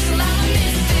superficial, I'm a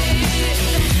misfit.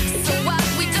 So what,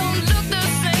 we don't look the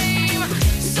same.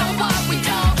 So what, we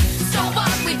don't. So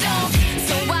what, we don't.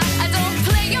 So what, I don't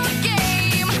play your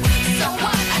game. So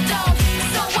what, I don't.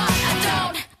 So what, I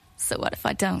don't. So what if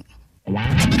I don't?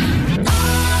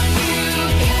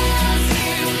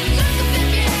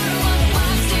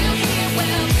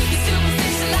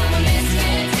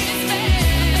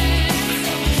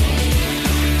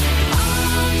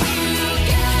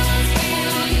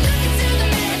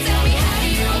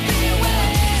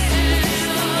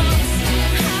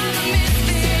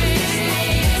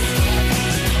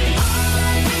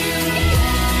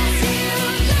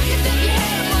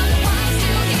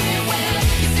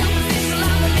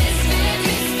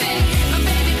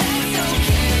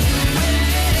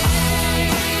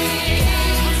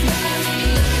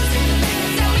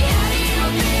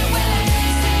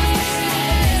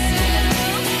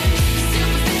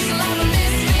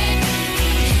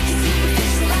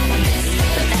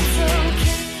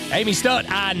 Amy Stott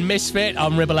and Misfit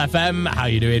on Ribble FM. How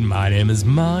you doing? My name is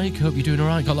Mike. Hope you're doing all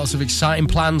right. Got lots of exciting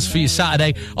plans for your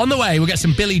Saturday. On the way, we'll get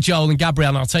some Billy Joel and Gabrielle,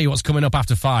 and I'll tell you what's coming up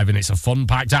after 5, and it's a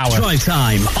fun-packed hour. Drive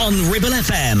Time on Ribble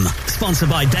FM.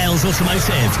 Sponsored by Dales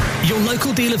Automotive, your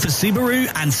local dealer for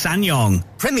Subaru and SsangYong.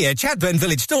 Premier Chatburn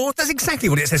Village Store does exactly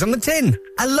what it says on the tin.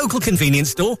 A local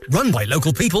convenience store run by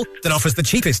local people that offers the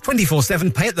cheapest 24/7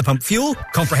 pay-at-the-pump fuel,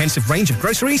 comprehensive range of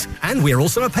groceries, and we're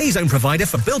also a pay zone provider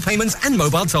for bill payments and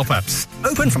mobile top-ups.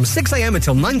 Open from 6 a.m.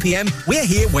 until 9 p.m, we're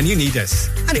here when you need us.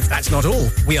 And if that's not all,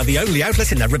 we are the only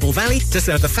outlet in the Ribble Valley to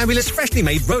serve the fabulous freshly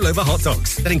made rollover hot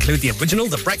dogs that include the original,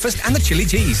 the breakfast and the chili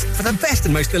cheese for the best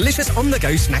and most delicious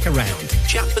on-the-go snack around.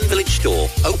 Chatburn Village Store,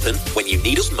 open when you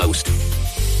need us most.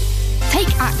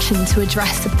 Take action to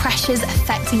address the pressures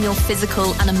affecting your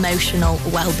physical and emotional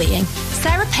well-being.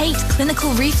 Sarah Pate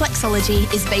Clinical Reflexology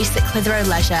is based at Clitheroe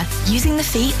Leisure. Using the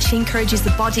feet, she encourages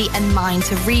the body and mind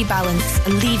to rebalance,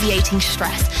 alleviating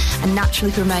stress and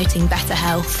naturally promoting better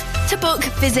health. To book,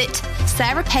 visit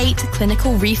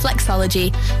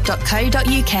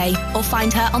sarahpateclinicalreflexology.co.uk or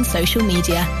find her on social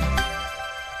media.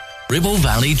 Ribble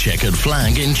Valley Checkered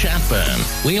Flag in Chatburn.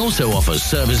 We also offer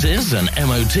services and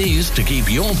MOTs to keep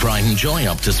your pride and joy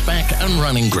up to spec and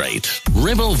running great.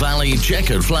 Ribble Valley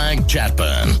Checkered Flag,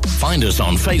 Chatburn. Find us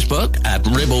on Facebook at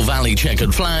Ribble Valley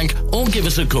Checkered Flag or give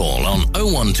us a call on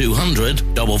 01200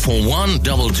 441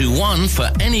 221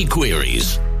 for any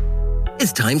queries.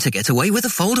 It's time to get away with a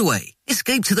foldaway.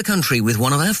 Escape to the country with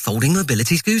one of our folding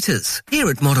mobility scooters. Here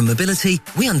at Modern Mobility,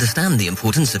 we understand the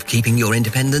importance of keeping your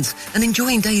independence and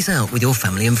enjoying days out with your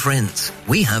family and friends.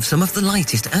 We have some of the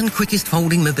lightest and quickest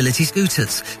folding mobility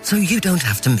scooters, so you don't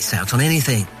have to miss out on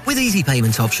anything. With easy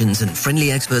payment options and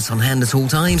friendly experts on hand at all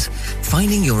times,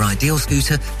 finding your ideal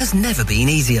scooter has never been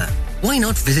easier. Why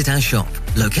not visit our shop,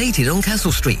 located on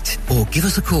Castle Street, or give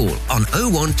us a call on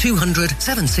 01200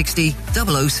 760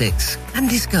 006 and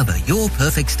discover your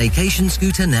perfect staycation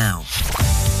scooter now.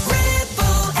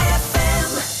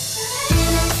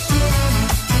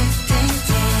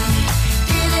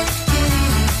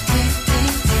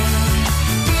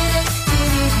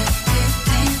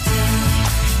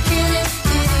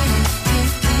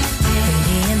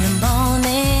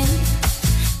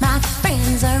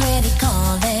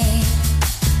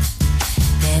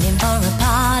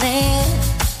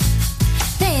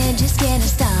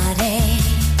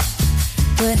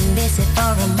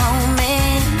 For a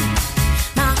moment,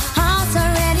 my heart's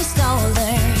already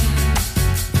stolen.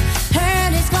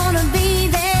 Heard it's gonna be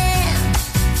there.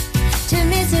 To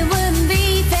miss it wouldn't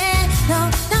be fair. No,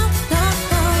 no, no,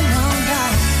 no, no, no.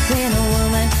 When a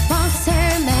woman wants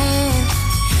her man,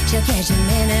 she'll catch him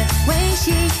any way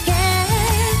she can.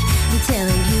 I'm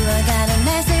telling you, I got a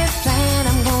massive plan.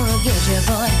 I'm gonna get you,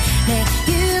 boy, make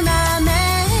you my man.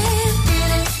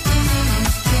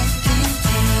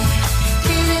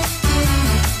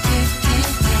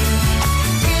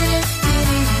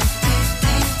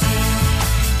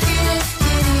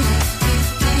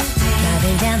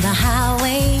 Down the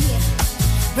highway,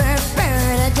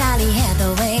 Roberta, Dolly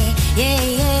Hathaway, yeah,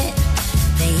 yeah,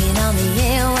 playing on the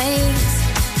airwaves,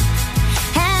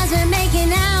 as we're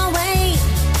making our way,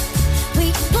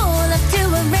 we pull up to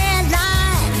a red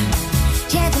light,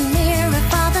 check the mirror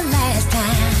for the last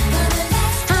time,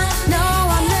 I know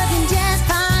I'm looking just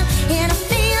fine, and I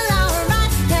feel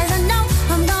alright, 'cause I know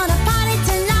I'm gonna party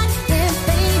tonight, and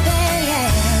baby,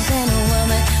 yeah, when a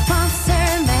woman wants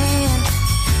her man,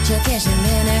 she'll catch him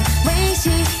in her way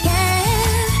she can.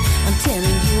 I'm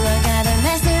telling you, I got a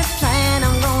massive plan.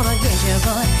 I'm gonna get you,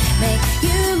 boy, make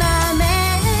you my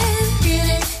man. Get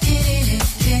it, get it,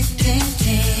 get it, get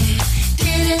it,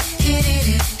 get it, get it, get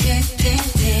it, get it, get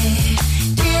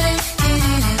it,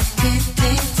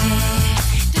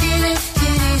 get it.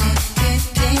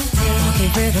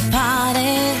 Walking through the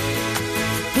party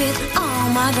with all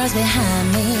my girls behind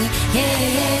me, yeah,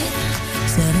 yeah.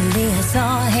 Suddenly I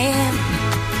saw him.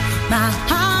 My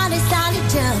heart is started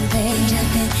jumping,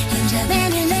 jumping, and jumping.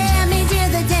 Then he led me to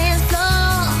the dance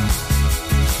floor.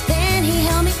 Then he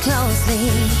held me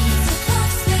closely.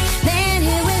 Then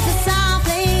he whispered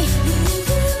softly,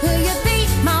 will you be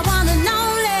my one and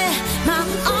only, my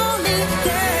only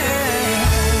girl?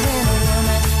 When a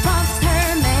woman wants her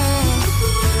man,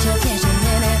 she'll catch him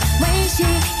in her way she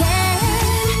can.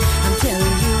 I'm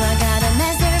telling you, I got a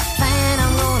massive plan.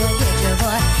 I'm gonna get you,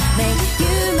 boy, make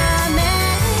you my man.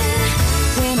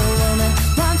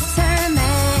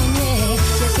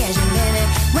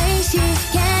 She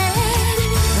can.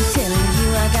 I'm telling you,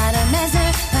 I got a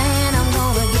massive plan. I'm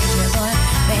gonna get you, boy,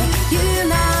 make you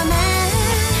my man.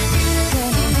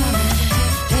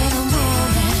 Little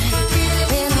woman,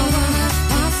 little woman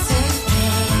wants it.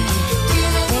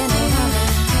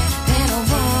 Little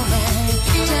woman,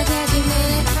 just catch a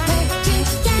minute, make you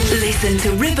can. Listen to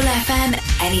Ribble FM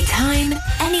anytime,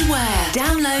 anywhere.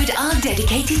 Download our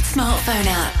dedicated smartphone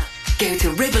app. Go to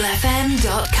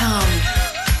ribblefm.com.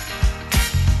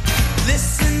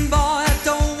 Listen, boy, I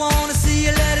don't wanna see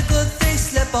you let a good thing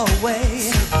slip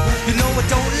away. You know I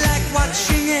don't like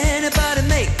watching anybody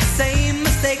make the same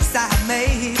mistakes I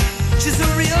made. She's a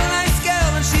real nice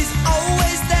girl and she's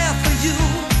always there for you.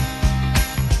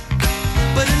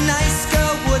 But a nice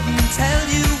girl wouldn't tell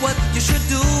you what you should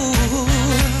do.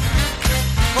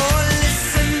 Oh,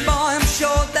 listen, boy, I'm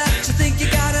sure that you think you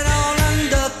got it all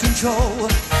under control.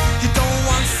 You don't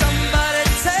want somebody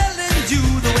telling you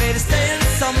the way to stay in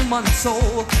someone's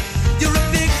soul. You're a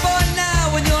big boy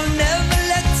now and you'll never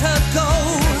let her go.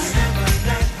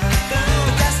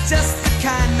 But that's just the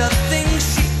kind of thing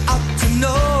she ought to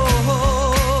know.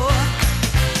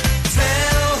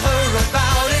 Tell her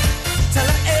about it. Tell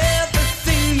her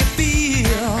everything you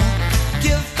feel.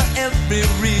 Give her every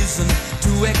reason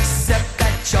to accept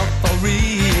that you're for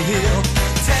real.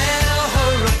 Tell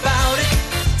her about it.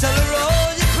 Tell her all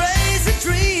your crazy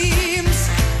dreams.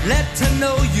 Let her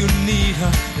know you need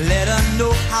her. Let her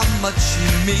know how much she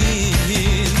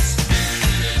means.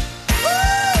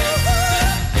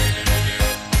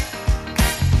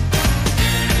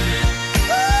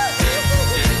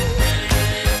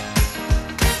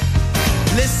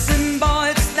 Listen,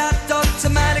 boy, it's not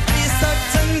automatically a certain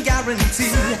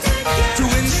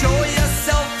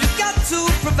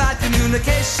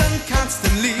communication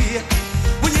constantly.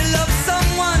 When you love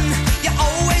someone, you're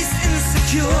always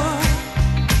insecure.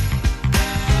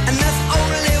 And there's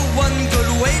only one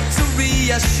good way to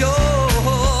reassure.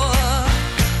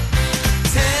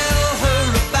 Tell her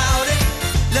about it,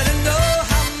 let her know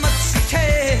how much you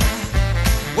care.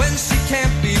 When she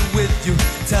can't be with you,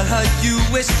 tell her you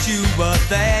wish you were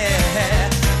there.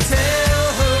 Tell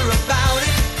her about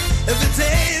it every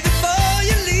day before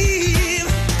you leave.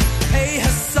 Pay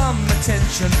her some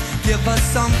attention, give her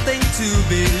something to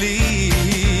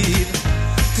believe.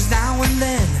 'Cause now and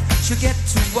then she'll get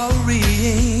to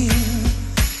worrying,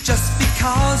 just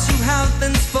because you have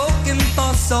been spoken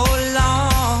for so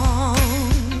long.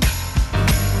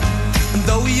 And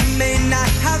though you may not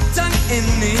have done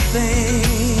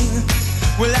anything,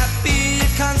 will that be a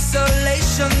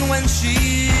consolation when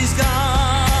she's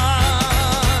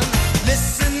gone?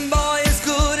 Listen, boy, it's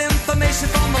good information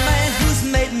from a man who's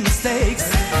made mistakes.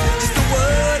 Just a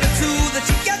word or two that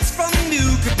she gets from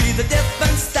you could be the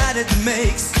difference that it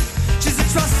makes. She's a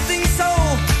trusting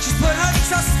soul, she's put her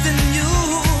trust in you.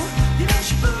 You know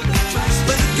she put her trust in you.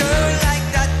 But a girl like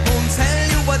that won't tell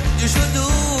you what you should do.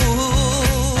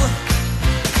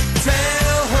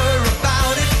 Tell her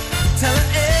about it, tell her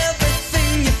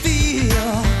everything you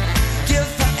feel. Give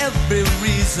her every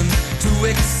reason to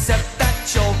accept that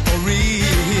you're for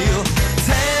real.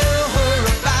 Tell her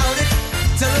about it,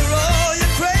 tell her all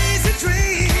your crazy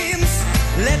dreams.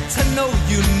 Let her know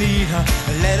you need her,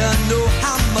 let her know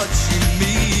how much she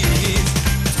means.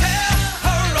 Tell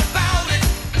her about it,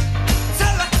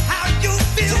 tell her how you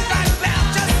feel right now.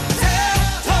 Just tell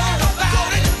her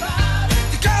about it.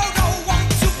 The girl don't want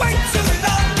to wait too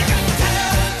long. You can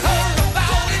tell her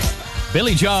about it.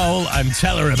 Billy Joel and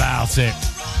Tell Her About It.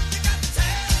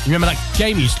 You remember that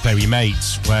game you used to play with your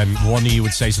mates when one of you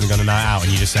would say something on a night out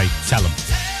and you just say, tell them.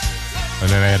 And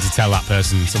then they had to tell that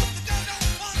person something.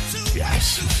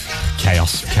 Yes.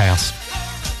 Chaos.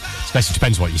 Especially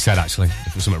depends what you said, actually. If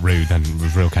it was something rude, then it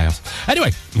was real chaos.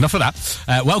 Anyway, enough of that.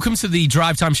 Welcome to the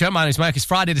Drive Time Show. My name's Mark. It's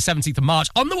Friday the 17th of March.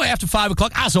 On the way after 5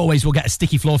 o'clock, as always, we'll get a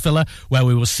sticky floor filler where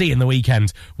we will see in the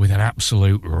weekend with an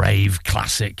absolute rave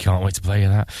classic. Can't wait to play you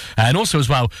that. And also, as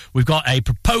well, we've got a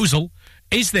proposal.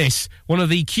 Is this one of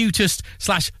the cutest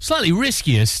 / slightly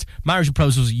riskiest marriage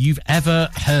proposals you've ever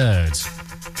heard?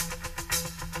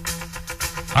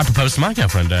 I proposed to my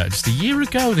girlfriend just a year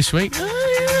ago this week.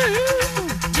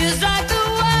 Just like the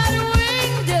white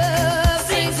winged dove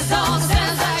sings a song,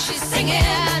 sounds like she's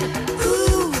singing.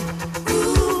 Ooh,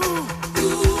 ooh,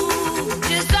 ooh.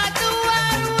 Just like the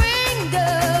white winged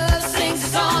dove sings a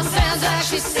song, sounds like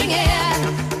she's singing.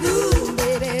 Ooh,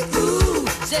 baby, ooh,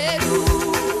 say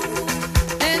ooh.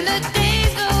 And the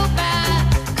days go by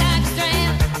like a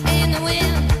strand in the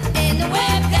wind, in the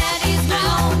web that is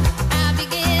blown. I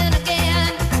begin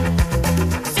again.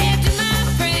 Said to my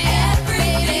friend,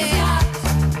 everything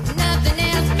nothing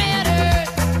else mattered.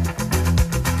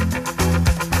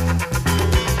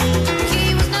 He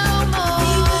was no more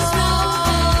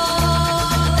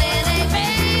than a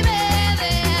baby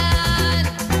then.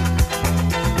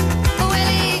 Well,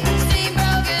 he seemed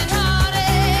broken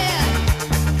hearted,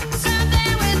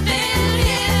 something within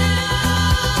him.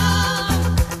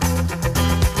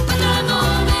 But the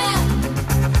moment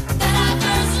that I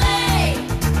first lay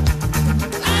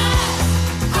eyes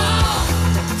on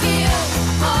him,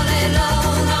 all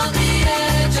alone on the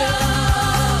edge of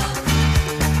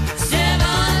 17.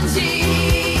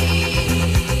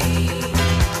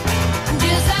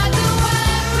 Just like the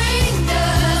white winged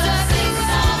dove sings a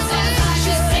song, sounds like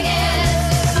she's singing.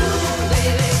 Ooh,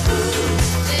 baby, ooh,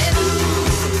 say ooh.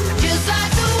 Just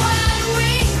like the white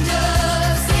winged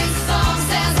dove sings a song,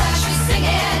 sounds like she's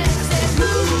singing. Say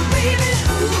ooh, baby,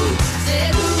 ooh, say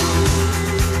ooh.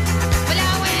 But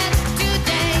I went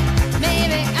today,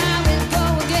 maybe I will go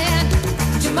again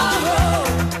tomorrow.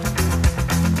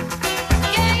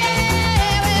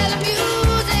 Yeah, well, the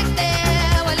music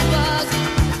there, well, it was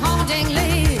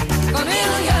hauntingly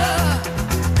familiar.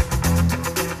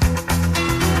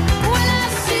 Well, I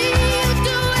see you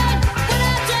do it, what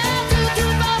I try to do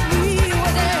for me.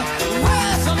 With the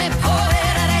words on it,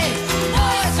 poet, and a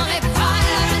voice on it,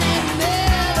 fire, and a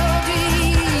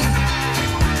melody.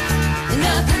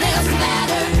 Nothing else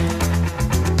mattered.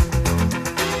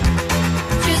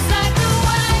 Just like the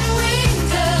white winged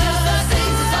dove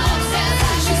sings a song, sounds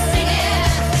like she's singing.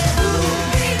 Ooh,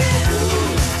 baby,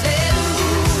 ooh, say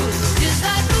ooh. Just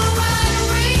like the white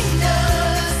winged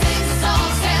dove sings a song,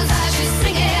 sounds like she's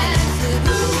singing.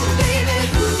 Ooh, baby,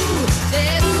 ooh,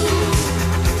 say ooh.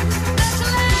 The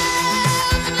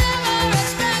clouds never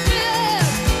expected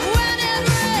when it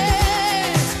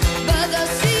rains, but the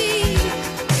sea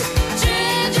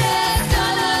changes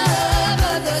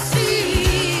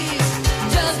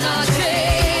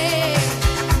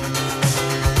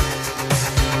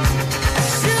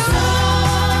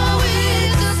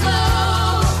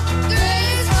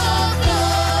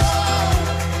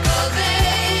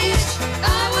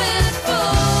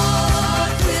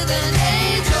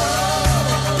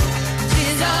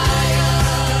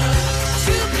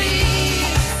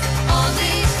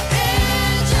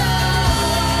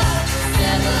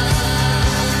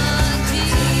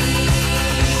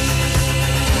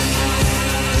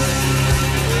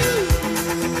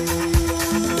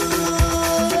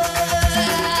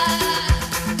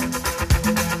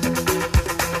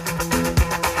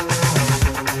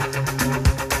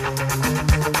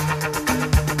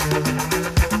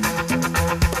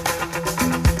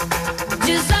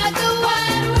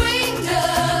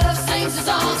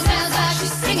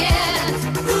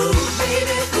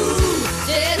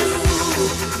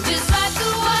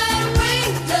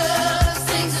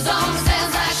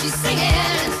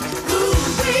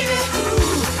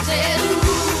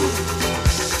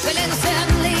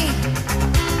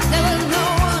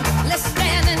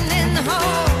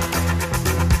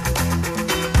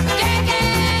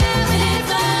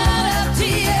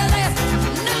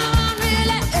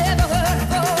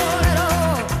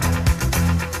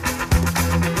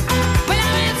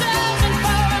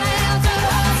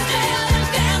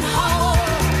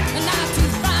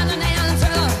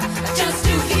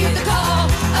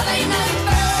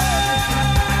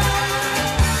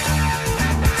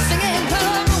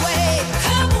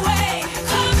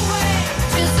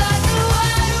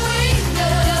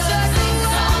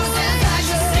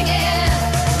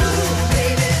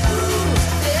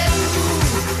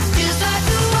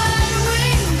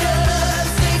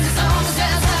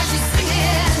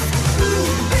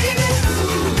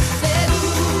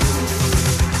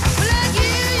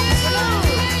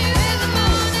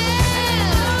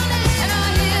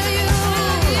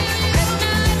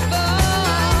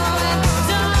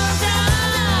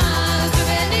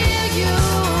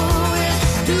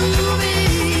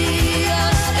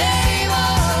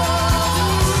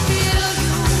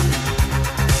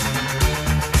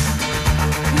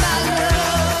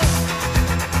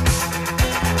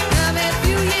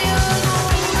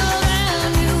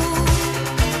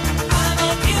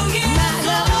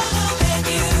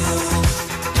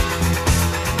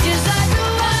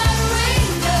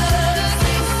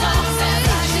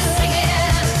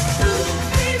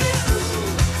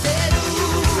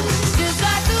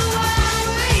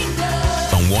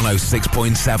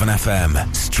 106.7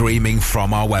 FM, streaming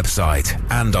from our website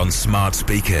and on smart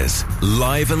speakers.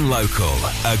 Live and local,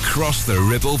 across the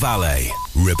Ribble Valley.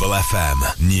 Ribble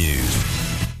FM News.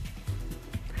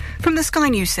 From the Sky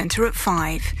News Centre at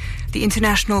 5. The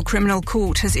International Criminal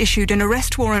Court has issued an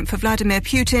arrest warrant for Vladimir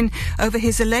Putin over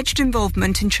his alleged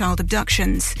involvement in child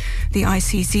abductions. The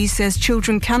ICC says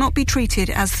children cannot be treated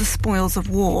as the spoils of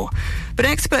war. But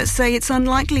experts say it's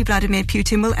unlikely Vladimir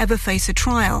Putin will ever face a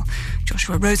trial.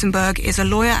 Joshua Rosenberg is a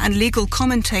lawyer and legal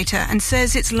commentator and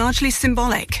says it's largely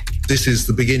symbolic. This is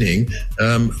the beginning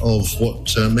of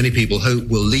what many people hope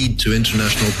will lead to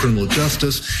international criminal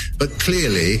justice. But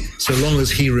clearly, so long as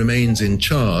he remains in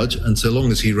charge and so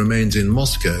long as he remains in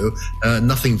Moscow,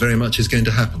 nothing very much is going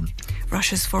to happen.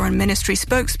 Russia's foreign ministry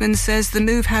spokesman says the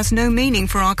move has no meaning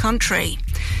for our country.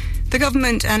 The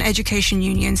government and education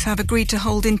unions have agreed to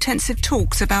hold intensive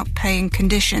talks about pay and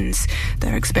conditions.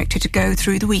 They're expected to go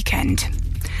through the weekend.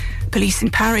 Police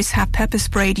in Paris have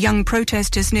pepper-sprayed young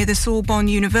protesters near the Sorbonne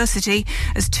University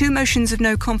as 2 motions of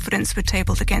no confidence were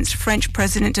tabled against French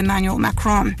President Emmanuel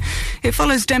Macron. It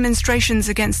follows demonstrations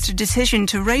against a decision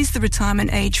to raise the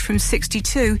retirement age from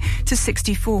 62 to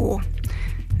 64.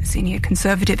 A senior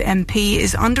Conservative MP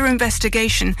is under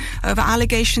investigation over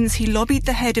allegations he lobbied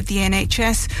the head of the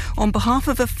NHS on behalf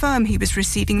of a firm he was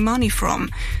receiving money from.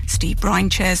 Steve Brine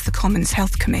chairs the Commons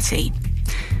Health Committee.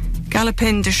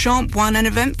 Galopin Deschamps won an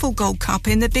eventful Gold Cup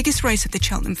in the biggest race of the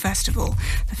Cheltenham Festival.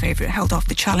 The favourite held off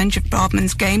the challenge of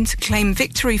Bardman's Game to claim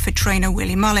victory for trainer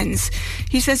Willie Mullins.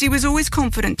 He says he was always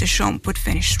confident Deschamps would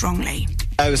finish strongly.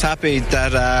 I was happy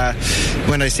that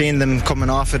when I seen them coming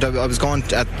off it, I was going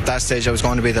at that stage. I was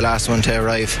going to be the last one to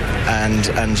arrive,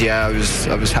 and yeah,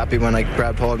 I was happy when I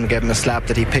grabbed hold and gave him a slap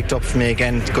that he picked up for me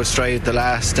again. Good stride at the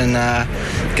last and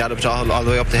galloped all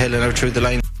the way up the hill and out through the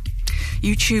line.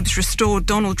 YouTube's restored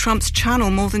Donald Trump's channel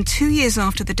more than 2 years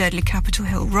after the deadly Capitol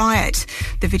Hill riot.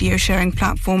 The video-sharing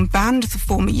platform banned the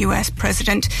former US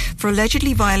president for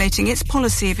allegedly violating its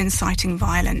policy of inciting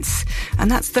violence. And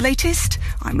that's the latest.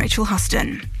 I'm Rachel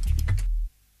Huston.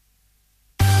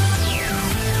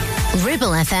 Ribble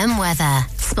FM weather,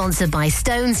 sponsored by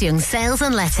Stones Young Sales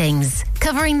and Lettings,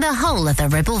 covering the whole of the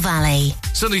Ribble Valley.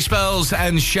 Sunny spells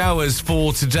and showers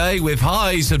for today with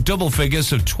highs of double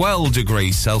figures of 12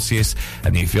 degrees Celsius.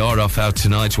 And if you are off out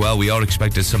tonight, well, we are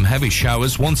expecting some heavy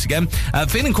showers once again.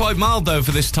 Feeling quite mild, though,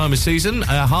 for this time of season.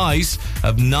 Highs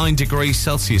of 9 degrees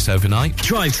Celsius overnight.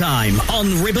 Drive time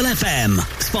on Ribble FM,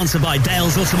 sponsored by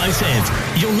Dales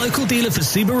Automotive, your local dealer for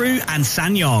Subaru and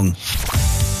SsangYong.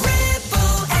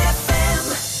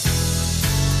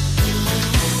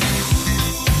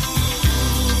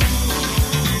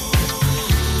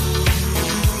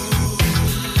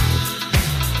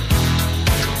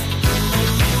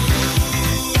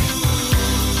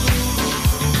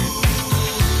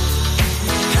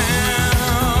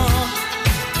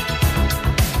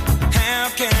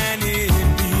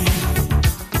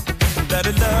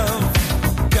 Love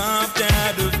carved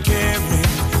out of caring,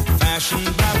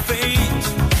 fashioned by faith.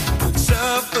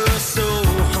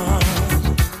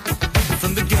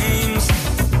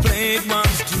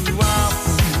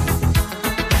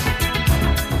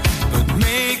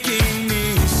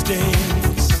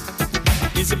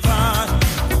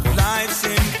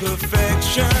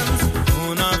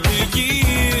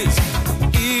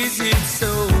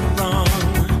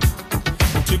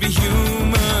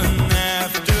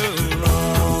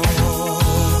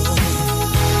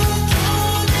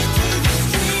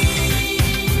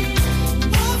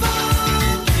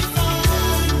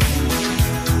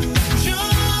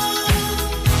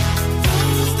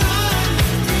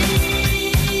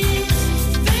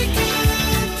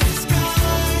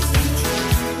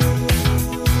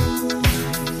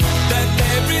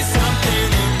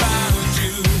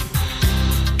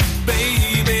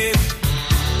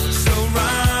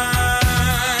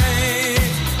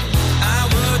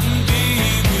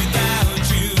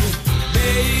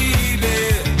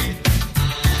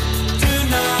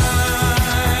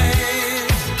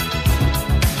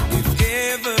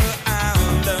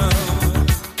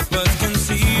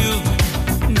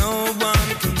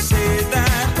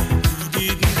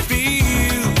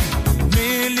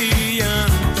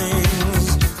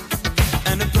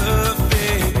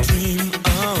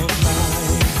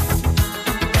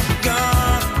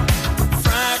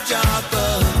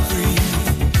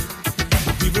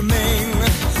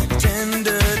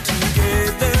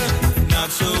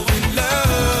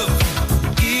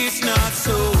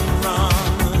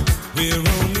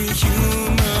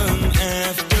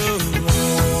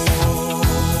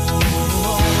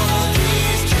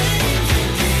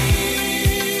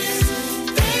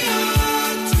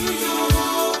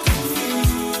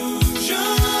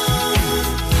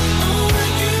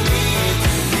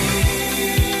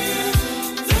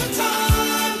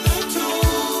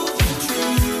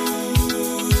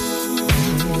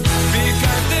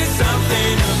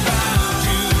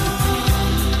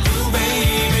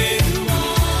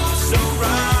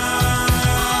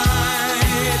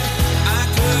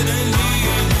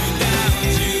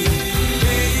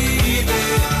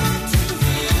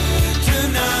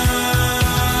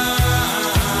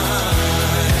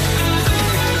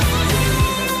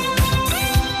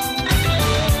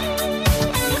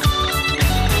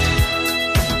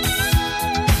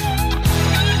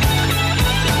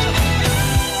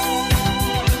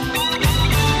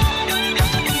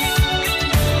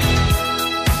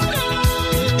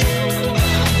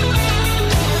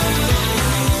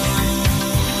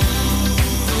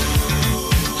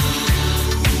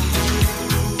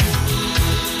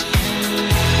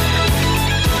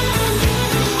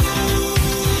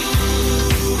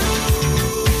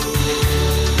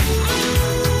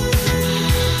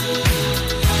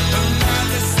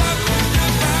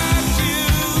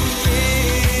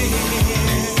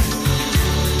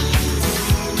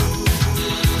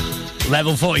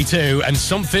 Level 42 and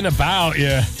Something About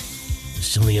You.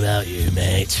 Something about you,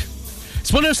 mate.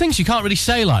 It's one of those things you can't really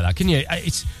say like that, can you?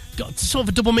 It's got sort of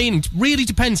a double meaning. It really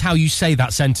depends how you say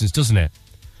that sentence, doesn't it?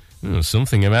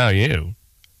 Something about you.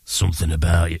 Something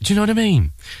about you. Do you know what I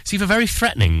mean? It's either very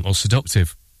threatening or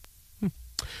seductive.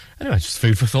 Anyway, just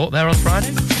food for thought there on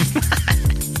Friday.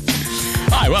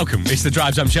 Hi, welcome. It's the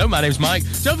Drivetime Show. My name's Mike.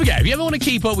 Don't forget, if you ever want to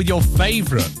keep up with your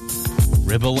favourite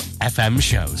Ribble FM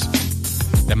shows,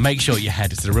 then make sure you head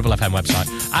to the Ribble FM website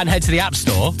and head to the App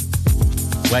Store,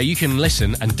 where you can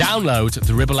listen and download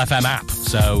the Ribble FM app.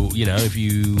 So, you know, if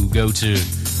you go to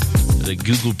the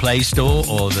Google Play Store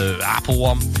or the Apple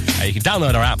one, you can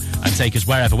download our app and take us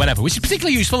wherever, whenever, which is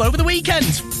particularly useful over the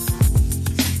weekend.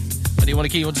 Whether you want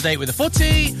to keep up to date with the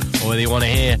footy, or whether you want to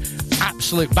hear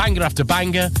absolute banger after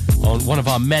banger on one of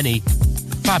our many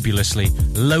fabulously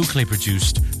locally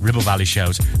produced Ribble Valley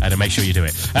shows, and make sure you do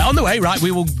it. On the way, right,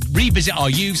 we will revisit our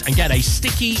youths and get a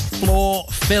sticky floor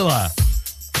filler,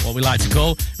 what we like to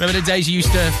call. Remember the days you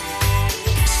used to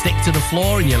stick to the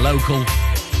floor in your local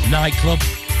nightclub?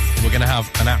 We're going to have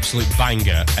an absolute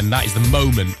banger, and that is the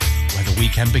moment where the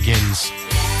weekend begins.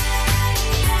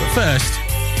 But first,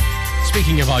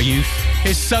 speaking of our youth,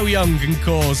 here's So Young and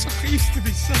Cause. I used to be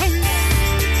so young.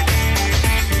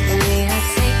 We are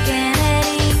taking it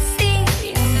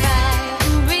easy,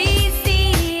 and breathe the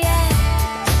air.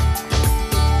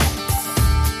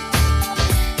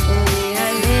 We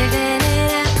are living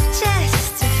it up just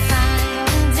to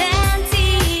find empty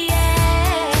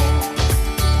air.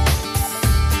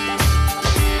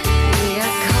 We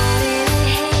are caught in a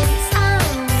haze on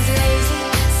these lazy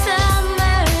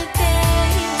summer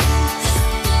days.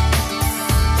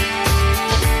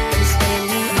 We're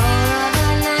spending all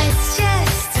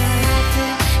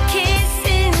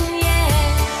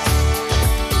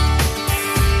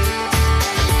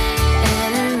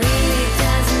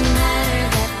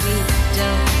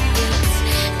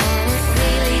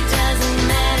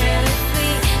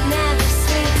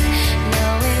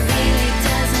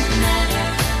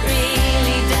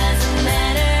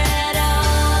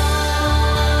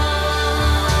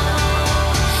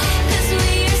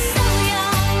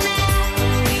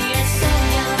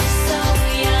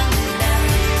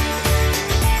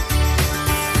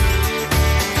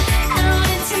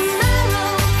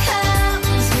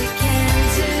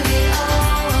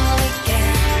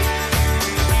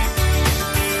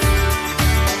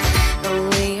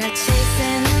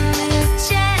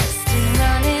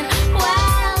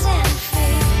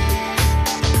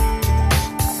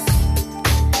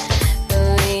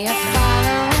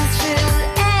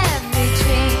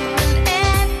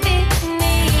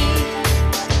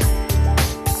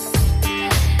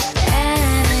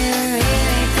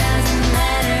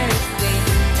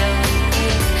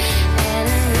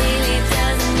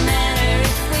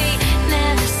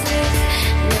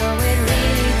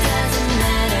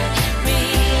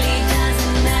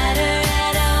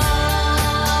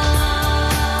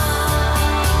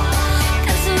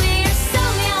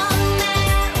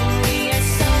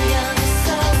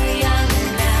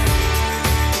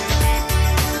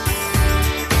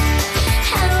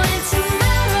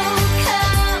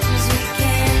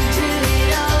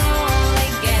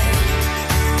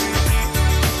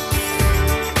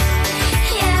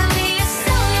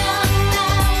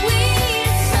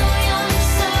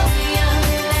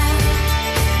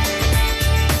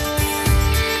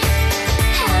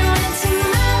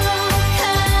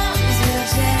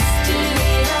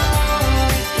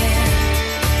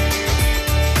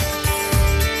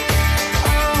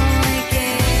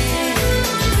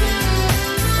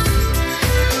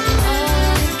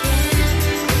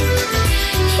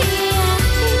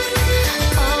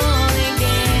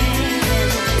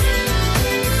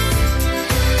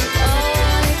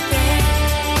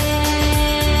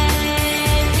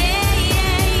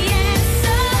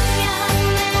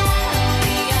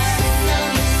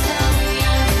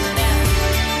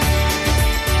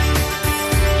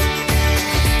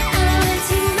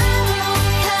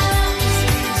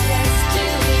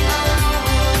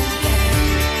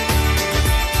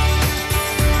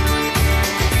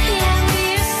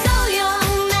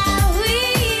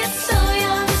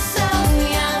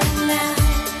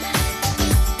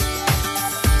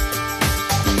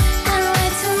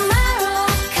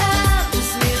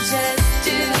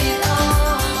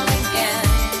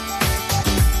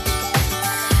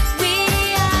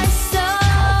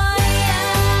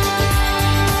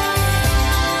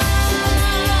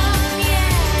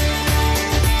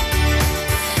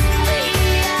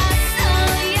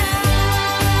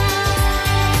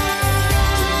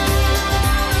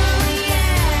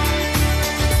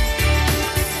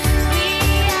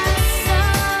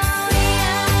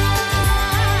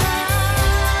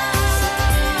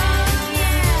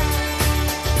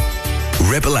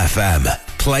Ribble FM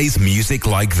plays music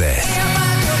like this.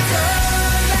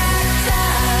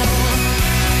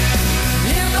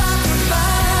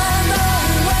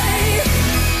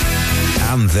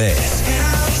 And this.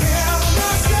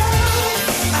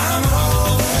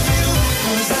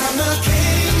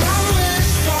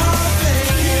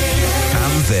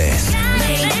 And this.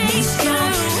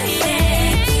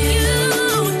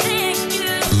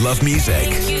 Love music.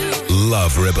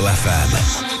 Love Ribble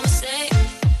FM.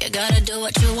 You gotta do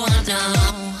what you want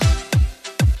now.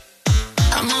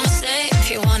 I'm gonna say if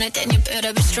you want it, then you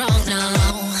better be strong now.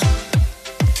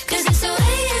 'Cause it's the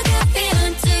way you got me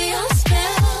under your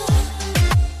spell.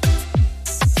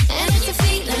 And it's a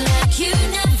feeling like you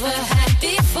never had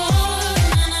before.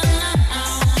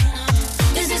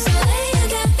 'Cause it's the way you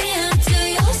got me under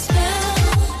your spell.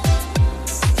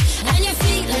 And you're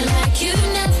feeling like you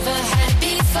never had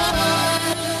before.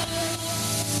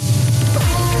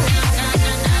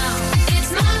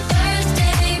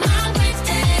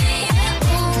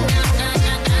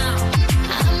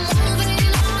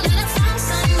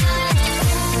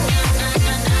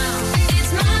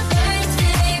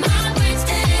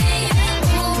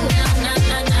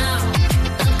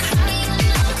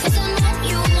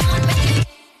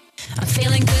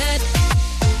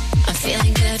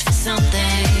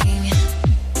 Something.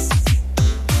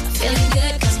 Feeling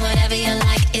good 'cause whatever you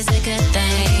like is a good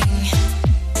thing.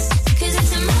 'Cause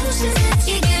it's emotions that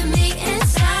you give me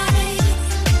inside.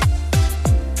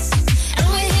 And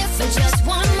we're here for just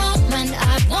one moment,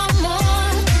 I want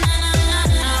more.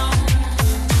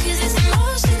 'Cause it's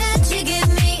emotion that you give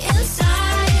me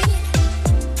inside.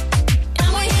 And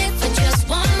we're here for just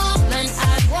one moment, I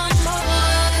want more.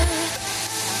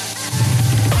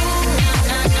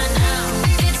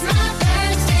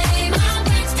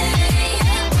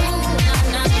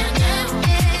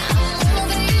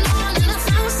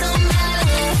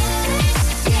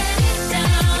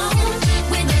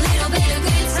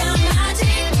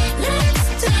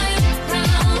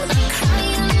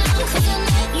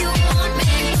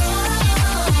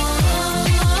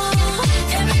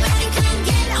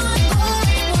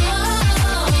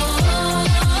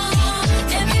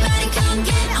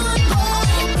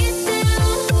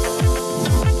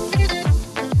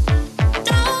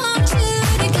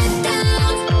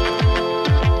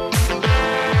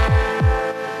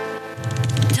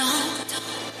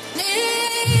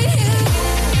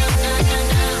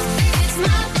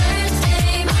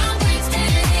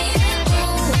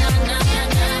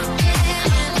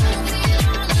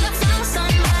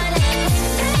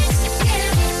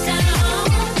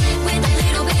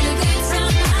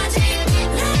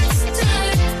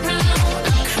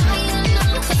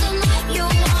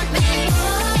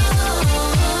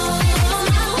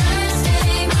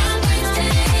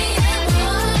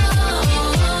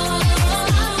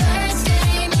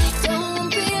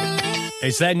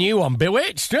 It's their new one,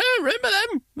 Bewitched. Remember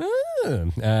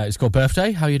them? It's called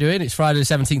Birthday. How you doing? It's Friday the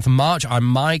 17th of March. I'm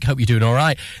Mike. Hope you're doing all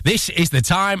right. This is the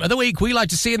time of the week we like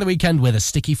to see in the weekend with a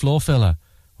sticky floor filler,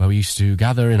 where we used to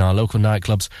gather in our local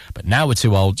nightclubs, but now we're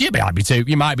too old. You might be too.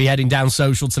 You might be heading down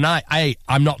Social tonight. Hey,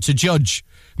 I'm not to judge.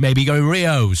 Maybe going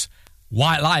Rio's,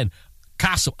 White Lion,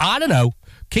 Castle, I don't know,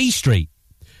 Key Street.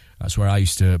 That's where I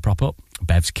used to prop up.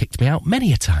 Bev's kicked me out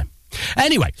many a time.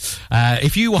 Anyway,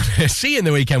 if you want to see in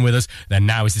the weekend with us, then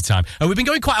now is the time. And we've been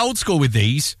going quite old school with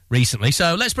these recently,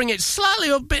 so let's bring it slightly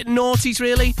a bit noughties,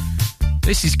 really.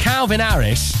 This is Calvin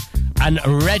Harris and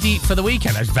Ready for the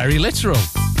Weekend. That's very literal.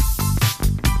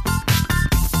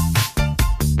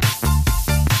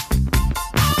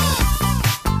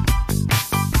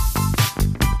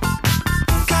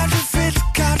 Counterfeit,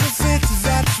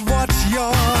 that's what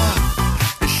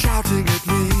you're shouting at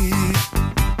me.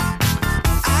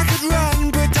 Run,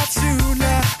 but I'd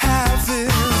sooner have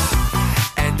this,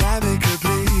 and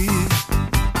amicably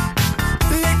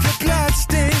lick the blood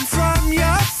stain from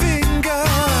your finger.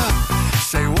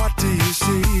 Say, what do you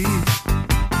see?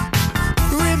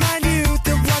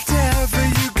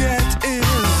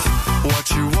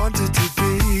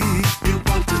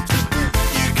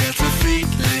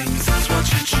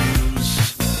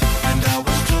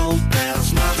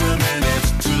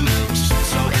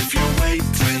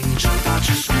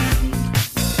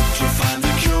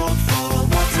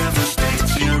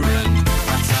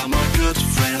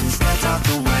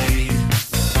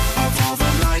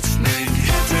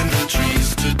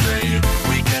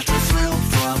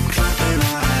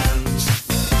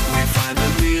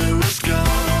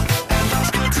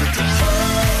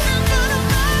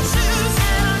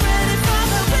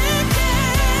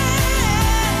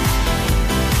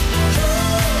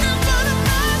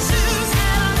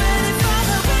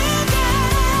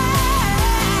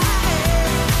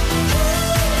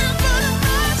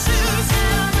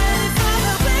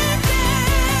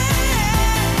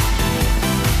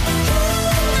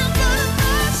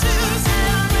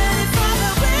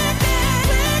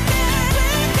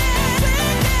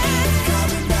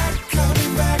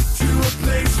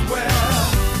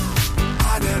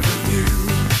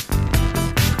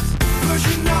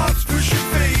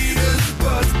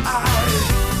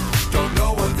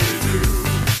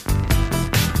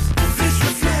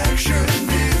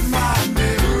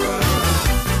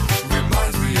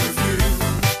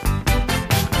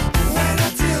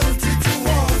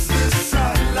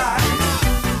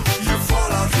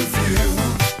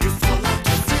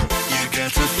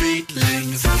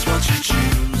 weaklings, that's what you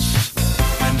choose.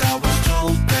 And I was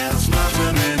told there's not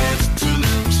a minute to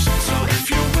lose. So if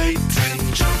you're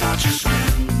waiting, jump out your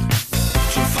skin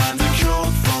to find the cure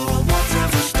for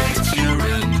whatever state you're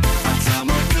in. I tell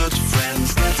my good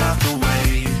friends, get out the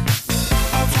way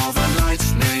of all the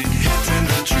lightning hitting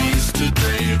the trees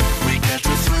today. We get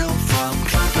a thrill from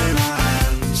clapping our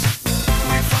hands.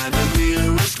 We find the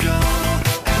nearest girl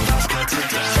and ask her to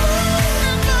dance.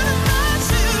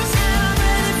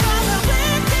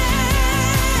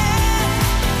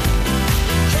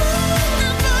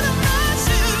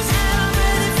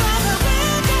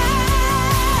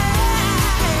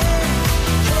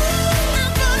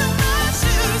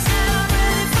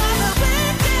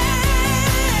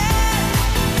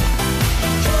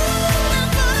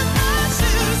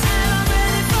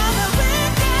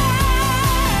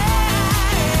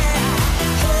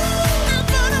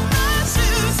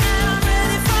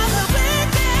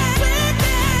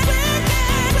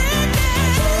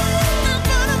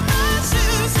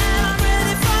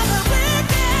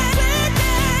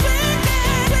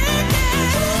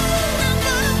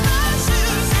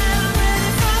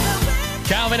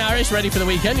 Calvin Harris, ready for the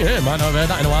weekend? Yeah, might not have heard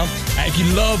that in a while. If you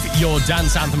love your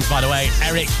dance anthems, by the way,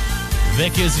 Eric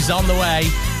Vickers is on the way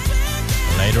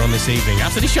later on this evening.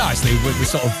 After the shots, we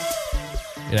sort of,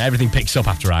 everything picks up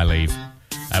after I leave.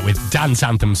 With dance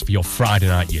anthems for your Friday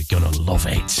night, you're gonna love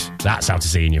it. That's how to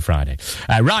see in your Friday.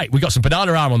 Right, we got some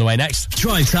Banana Arm on the way next.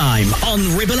 Drive Time on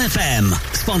Ribble FM.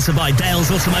 Sponsored by Dales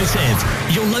Automotive,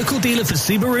 your local dealer for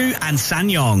Subaru and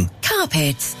SsangYong.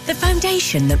 Carpets, the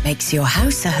foundation that makes your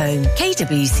house a home.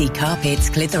 KWC Carpets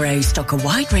Clitheroe stock a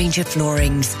wide range of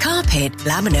floorings, carpet,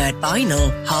 laminate, vinyl,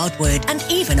 hardwood, and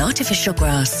even artificial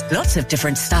grass. Lots of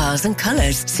different styles and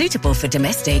colours, suitable for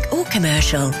domestic or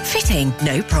commercial. Fitting,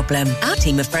 no problem. Our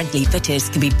team of friendly fitters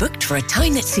can be booked for a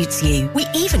time that suits you. We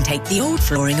even take the old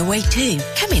flooring away too.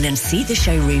 Come in and see the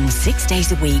showroom 6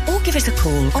 days a week or give us a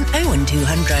call on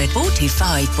 01200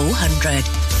 425 400.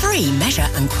 Free measure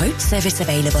and quote service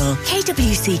available.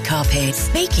 KWC Carpets,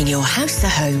 making your house a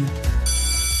home.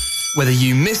 Whether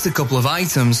you missed a couple of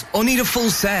items or need a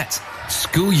full set,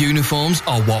 school uniforms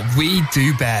are what we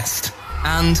do best.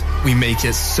 And we make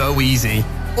it so easy.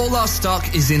 All our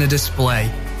stock is in a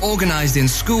display, organised in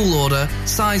school order,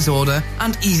 size order,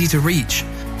 and easy to reach.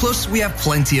 Plus, we have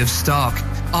plenty of stock.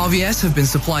 RVS have been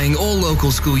supplying all local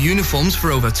school uniforms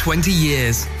for over 20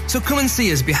 years. So come and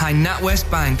see us behind NatWest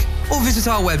Bank or visit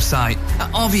our website at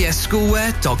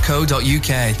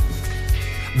rvsschoolwear.co.uk.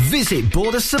 Visit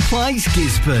Border Supplies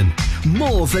Gisborne.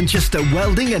 More than just a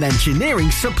welding and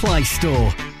engineering supply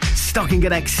store. Stocking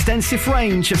an extensive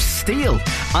range of steel,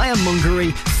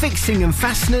 ironmongery, fixing and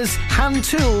fasteners, hand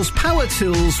tools, power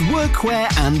tools,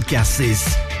 workwear and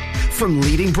gases. From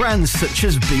leading brands such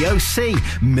as BOC,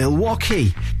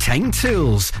 Milwaukee, Teng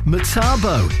Tools,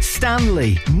 Metabo,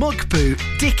 Stanley, Muck Boot,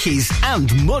 Dickies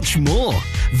and much more.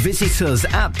 Visit us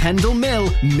at Pendle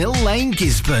Mill, Mill Lane,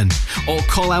 Gisborne, or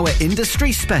call our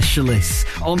industry specialists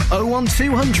on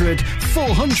 01200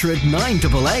 400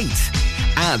 988.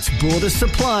 At Border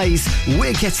Supplies,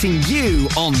 we're getting you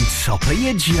on top of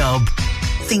your job.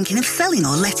 Thinking of selling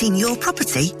or letting your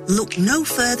property? Look no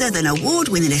further than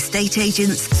award-winning estate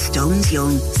agents Stones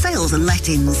Young Sales and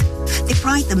Lettings. They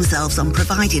pride themselves on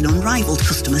providing unrivaled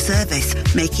customer service,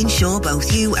 making sure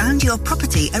both you and your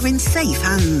property are in safe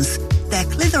hands. Their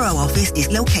Clitheroe office is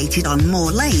located on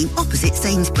Moor Lane, opposite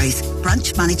Sainsbury's.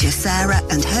 Branch manager Sarah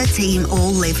and her team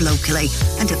all live locally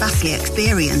and are vastly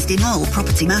experienced in all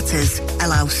property matters.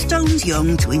 Allow Stones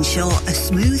Young to ensure a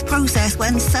smooth process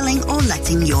when selling or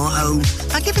letting your home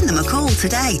by giving them a call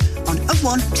today on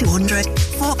 01200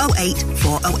 408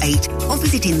 408 or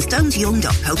visiting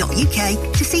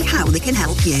stonesyoung.co.uk to see how they can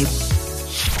help you.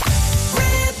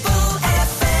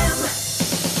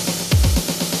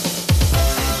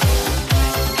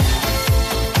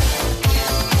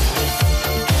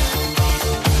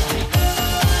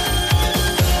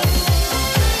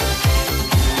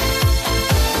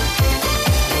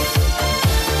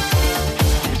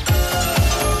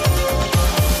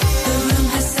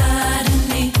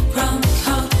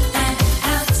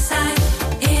 Outside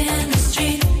in the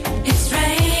street, it's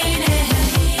raining.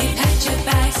 You packed your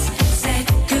bags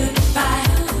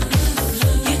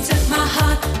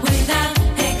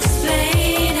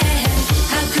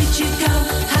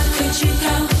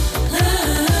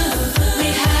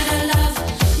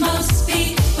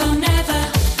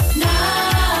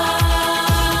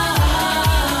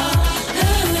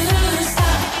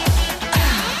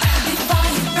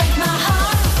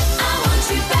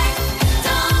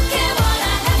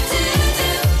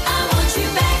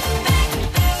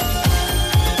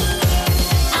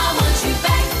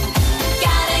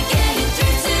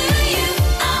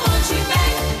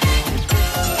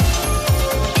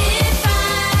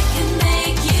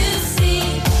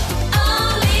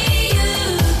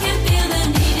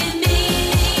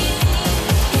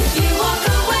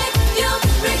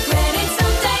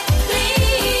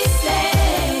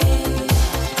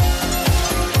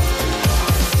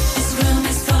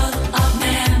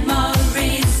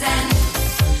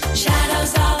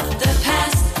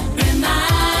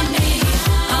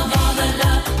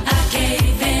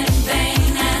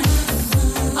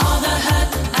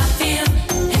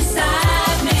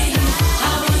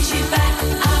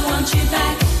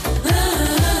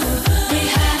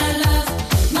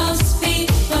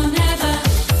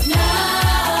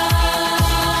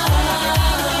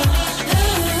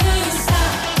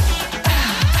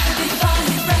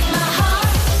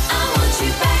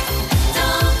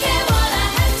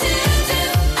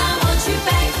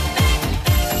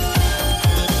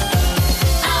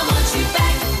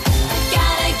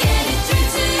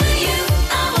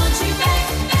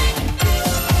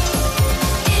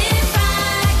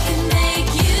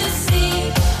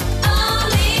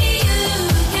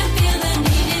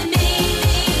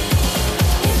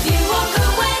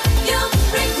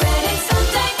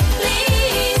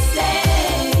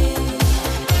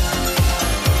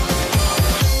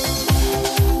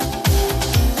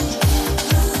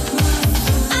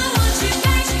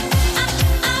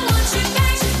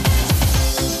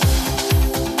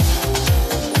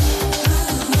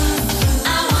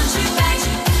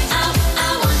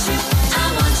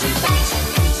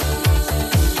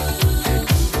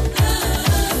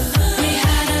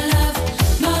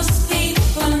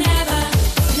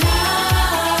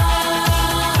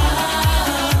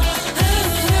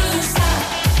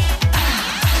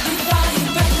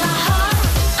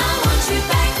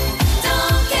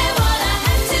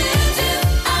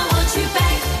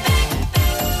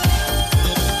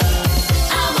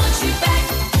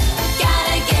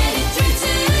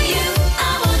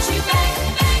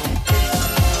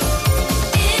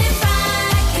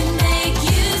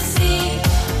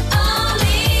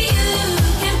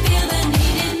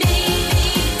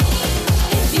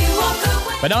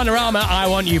Bananarama, I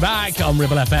Want You Back on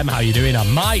Ribble FM. How you doing?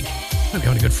 I'm Mike. Hope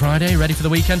you're having a good Friday, ready for the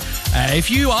weekend.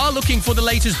 If you are looking for the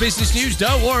latest business news,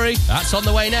 don't worry, that's on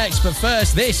the way next. But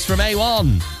first, this from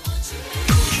A1.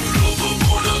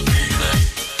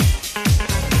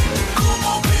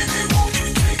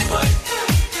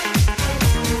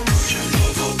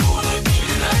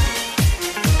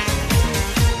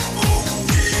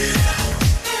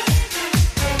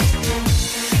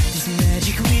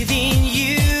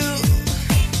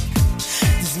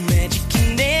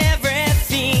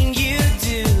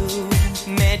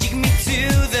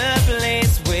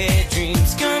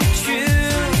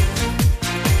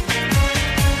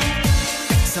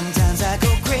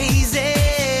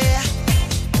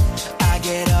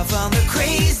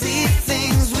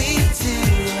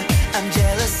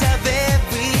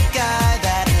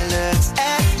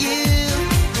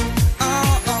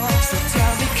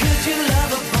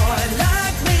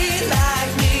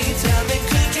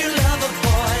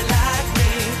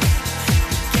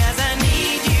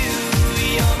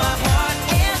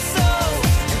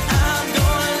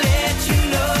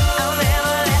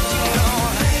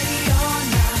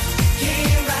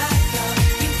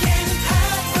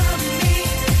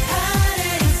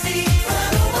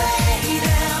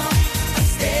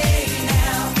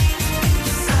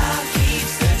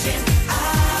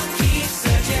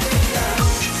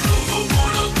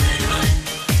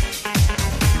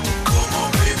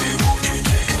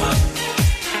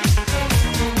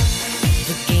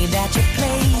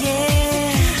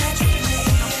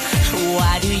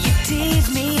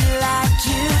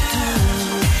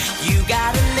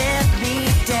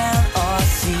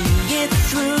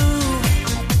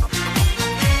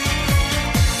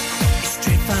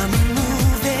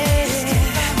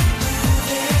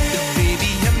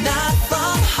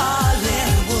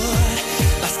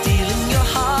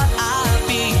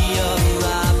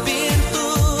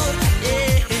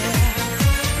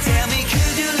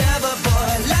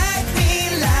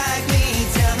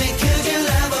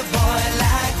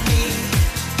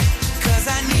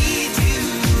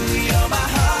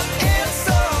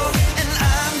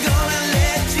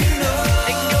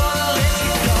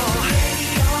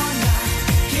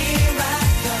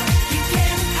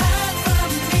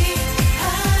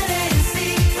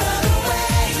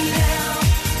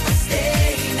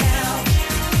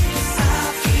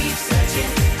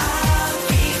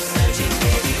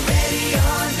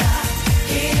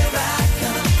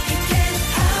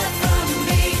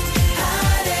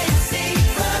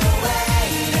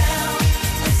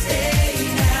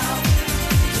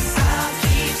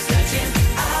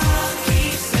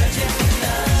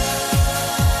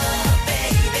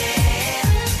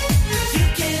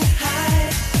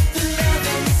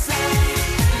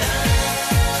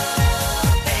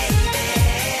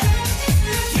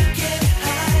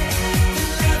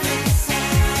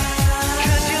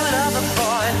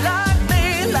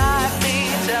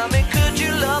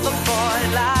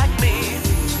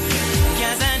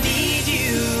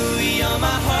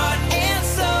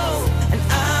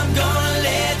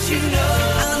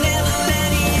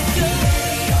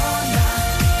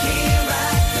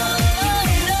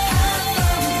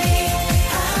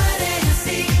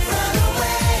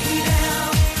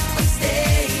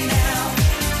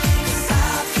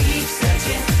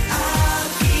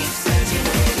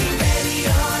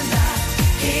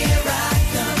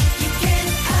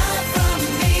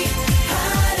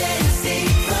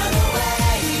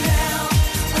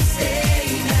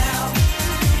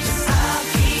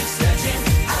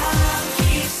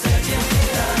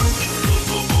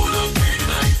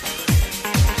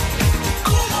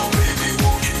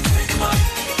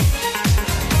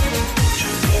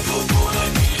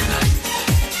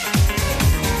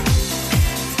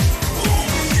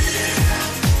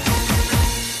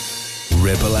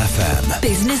 Ribble FM.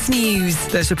 Business News.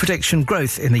 There's a prediction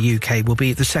growth in the UK will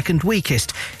be the second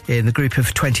weakest in the group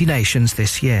of 20 nations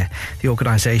this year. The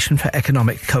Organisation for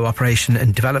Economic Cooperation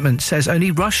and Development says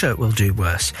only Russia will do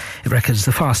worse. It reckons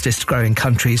the fastest growing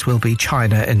countries will be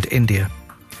China and India.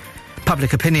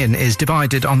 Public opinion is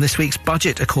divided on this week's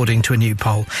budget, according to a new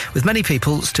poll, with many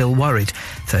people still worried.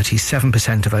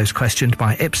 37% of those questioned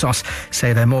by Ipsos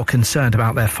say they're more concerned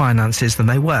about their finances than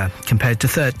they were, compared to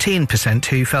 13%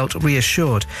 who felt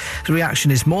reassured. The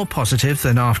reaction is more positive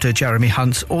than after Jeremy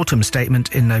Hunt's autumn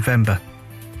statement in November.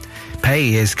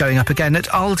 Pay is going up again at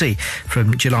Aldi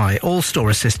from July. All store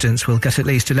assistants will get at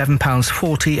least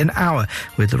 £11.40 an hour,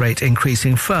 with the rate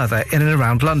increasing further in and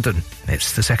around London.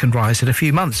 It's the second rise in a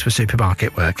few months for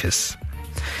supermarket workers.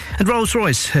 And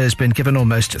Rolls-Royce has been given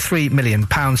almost £3 million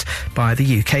by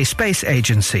the UK Space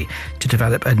Agency to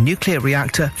develop a nuclear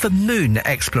reactor for moon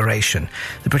exploration.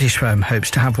 The British firm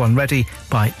hopes to have one ready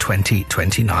by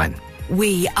 2029.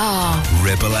 We are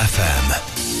Ribble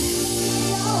FM.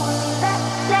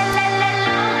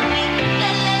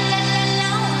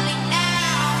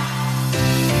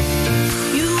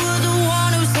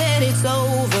 It's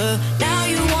over, now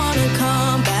you wanna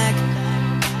come back.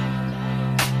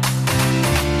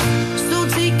 So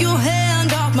take your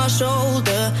hand off my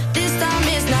shoulder. This time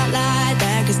it's not like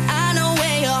that, 'cause I know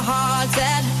where your heart's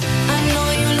at. I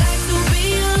know you like to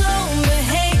be alone, but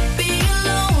hey, being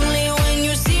lonely when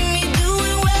you see me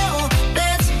doing well,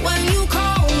 that's when you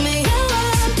call me.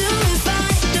 I'm doing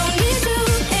fine, don't need you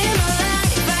in my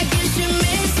life. I guess you're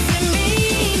missing me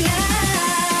now.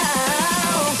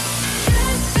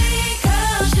 Just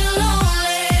because you're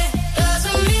lonely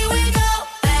doesn't mean we go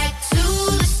back to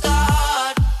the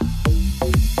start.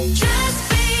 Just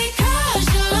because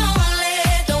you're lonely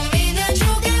don't mean that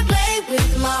you can play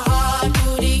with my heart.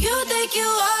 Who do you think you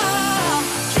are?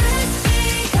 Just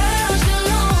because you're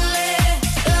lonely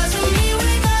doesn't mean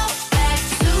we go back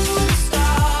to the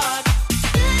start.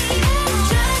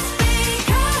 Just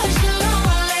because you're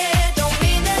lonely don't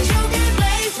mean that you can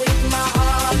play with my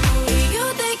heart. Who do you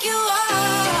think you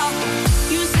are?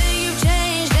 You say you've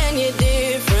changed and you're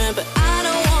different, but I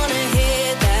don't wanna hear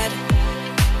that.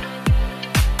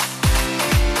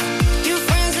 Your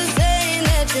friends are saying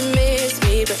that you miss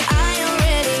me, but I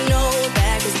already know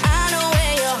that, 'cause I know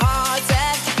where your heart's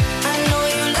at. I know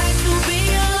you like to be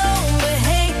alone, but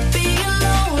hey, being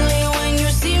lonely when you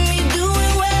see me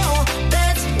doing well,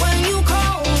 that's when you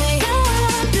call me.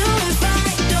 I'm doing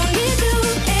fine, don't need you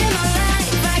in my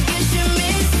life. I guess you're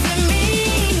missing me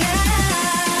now.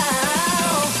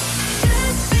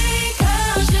 Just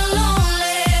because you're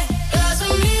lonely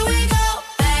doesn't mean we go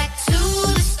back to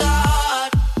the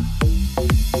start.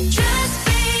 Just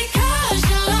because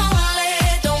you're lonely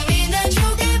don't mean that you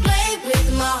can play with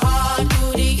my heart. Who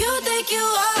do you think you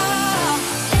are?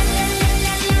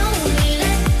 Lonely,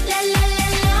 la la la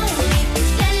lonely,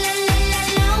 la la la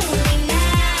lonely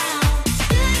now.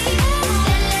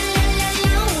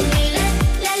 Lonely,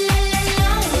 la la la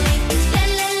lonely, la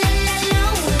la la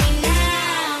lonely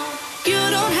now. You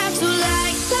don't have to lie.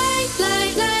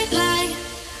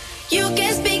 You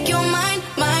can speak your mind.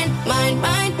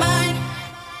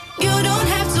 You don't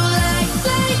have to lie.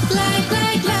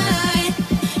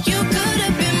 You could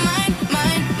have been mine.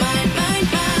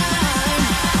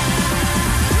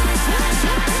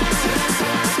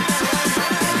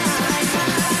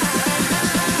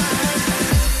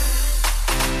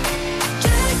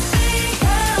 Just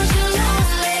because you're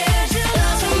lonely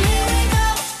doesn't mean we go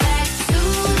back to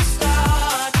the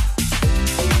start.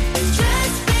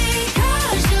 Just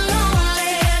because you're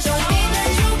lonely don't mean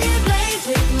that you can play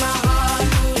with my heart.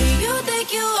 Who do you think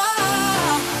you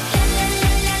are?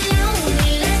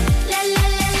 Lonely, la la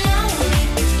la lonely,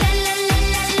 la la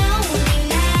la lonely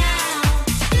now.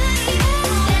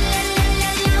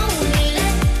 Lonely,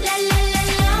 la la la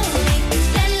lonely,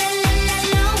 la la la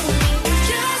lonely.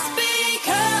 Just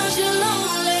because you're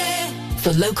lonely.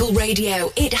 for local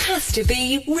radio. It has to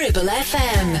be Ribble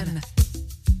FM.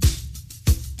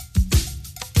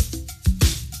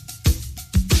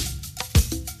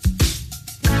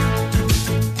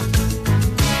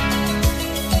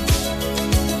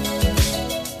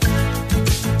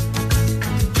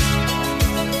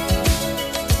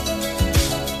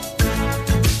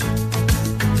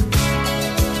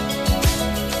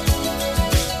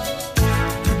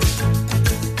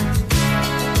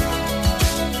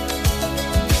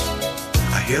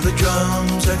 Hear the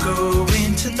drums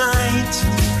echoing tonight,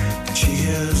 and she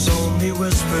hears only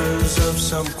whispers of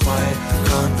some quiet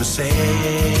conversation.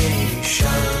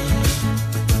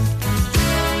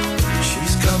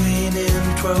 She's coming in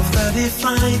 12:30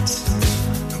 flight.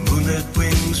 The moonlit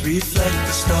wings reflect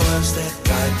the stars that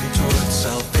guide me towards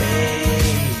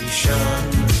salvation.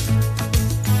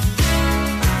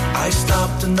 I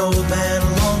stopped an old man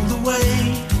along the way,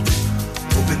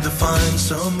 hoping to find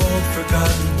some old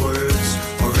forgotten words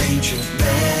or ancient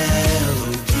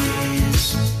melodies.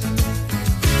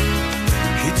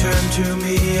 He turned to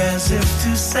me as if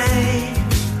to say,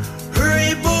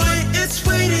 hurry boy, it's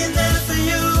waiting there for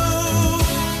you.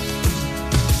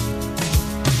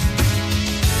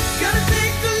 Gotta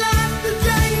take the life to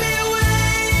drag me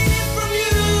away from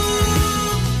you.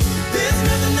 There's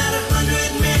nothing that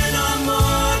 100 men or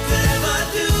more could ever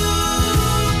do.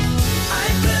 I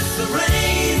bless the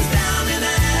rains down in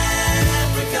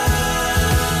Africa.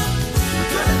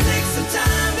 Gonna take some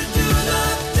time to do the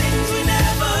things we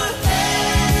never had.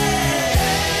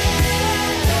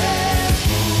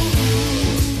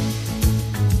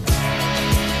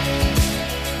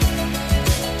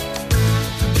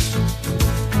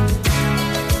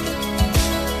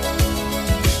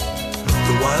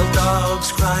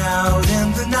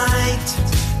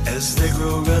 they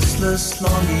grow restless,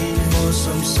 longing for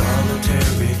some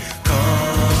solitary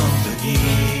company.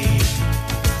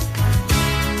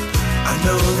 I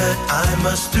know that I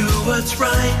must do what's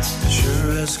right,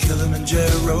 sure as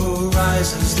Kilimanjaro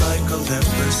rises like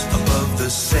Olympus above the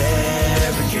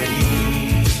Serengeti.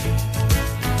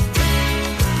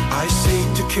 I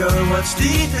seek to cure what's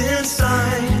deep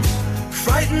inside,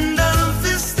 frightened of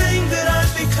this thing that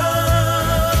I've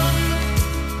become.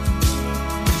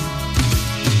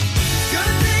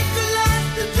 Gonna take a lot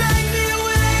to drag me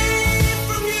away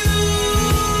from you.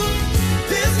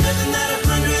 There's nothing that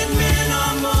 100 men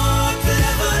or more could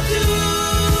ever do.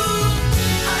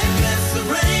 I bless the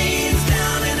rains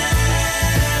down in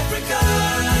Africa.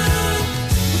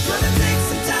 We're gonna take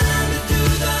some time to do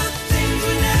the things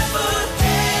we never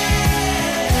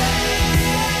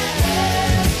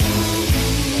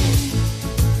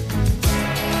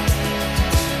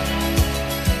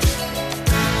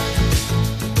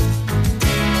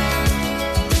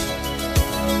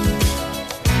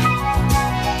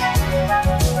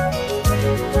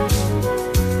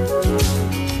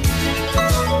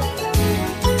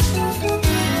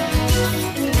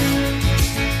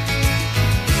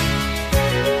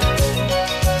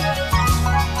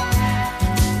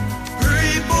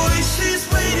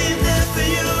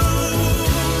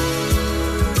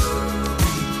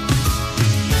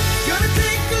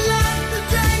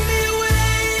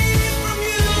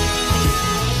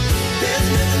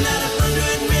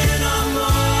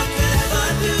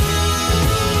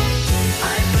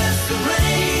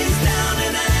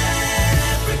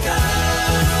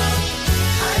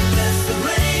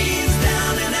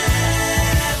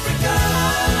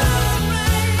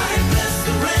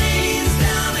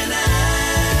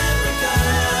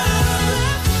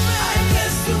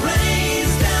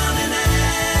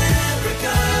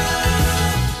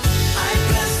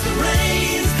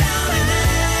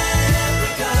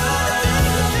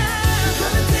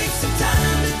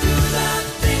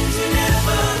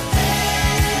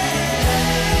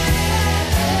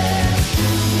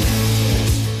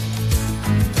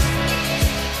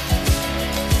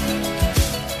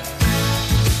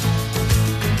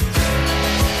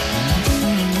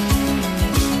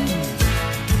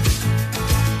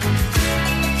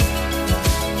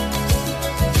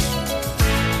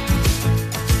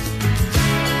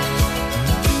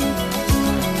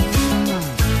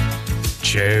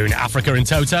Africa and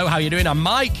Toto, how you doing? I'm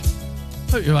Mike.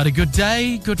 Hope you had a good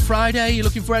day, good Friday. You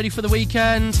looking ready for the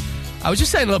weekend? I was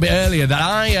just saying a little bit earlier that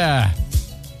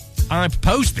I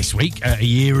proposed this week a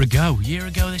year ago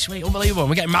this week. Unbelievable.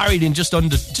 We're getting married in just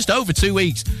over 2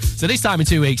 weeks. So this time in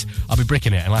 2 weeks, I'll be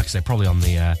bricking it. And like I said, probably on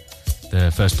the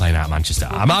first plane out of Manchester.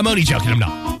 I'm only joking, I'm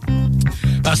not.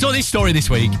 But I saw this story this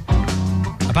week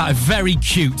about a very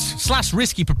cute /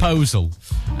 risky proposal.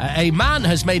 A man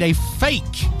has made a fake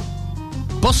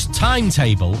bus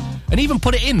timetable and even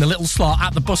put it in the little slot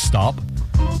at the bus stop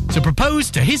to propose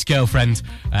to his girlfriend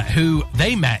who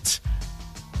they met,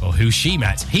 or who he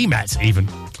met even,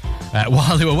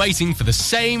 while they were waiting for the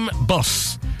same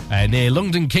bus near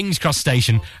London King's Cross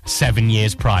Station 7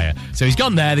 years prior. So he's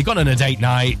gone there, they've gone on a date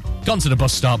night, gone to the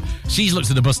bus stop, she's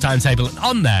looked at the bus timetable, and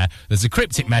on there's a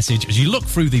cryptic message. As you look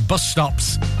through the bus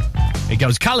stops, it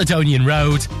goes Caledonian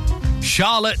Road,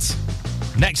 Charlotte,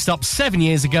 next stop 7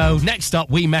 years ago, next stop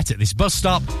we met at this bus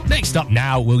stop, next stop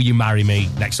now, will you marry me,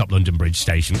 next stop London Bridge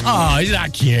Station. Oh, isn't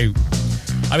that cute?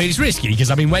 I mean, it's risky because,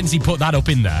 when's he put that up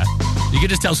in there? You could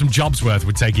just tell some jobs worth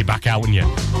would take you back out, wouldn't you?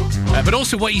 But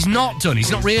also what he's not done,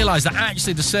 he's not realised that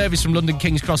actually the service from London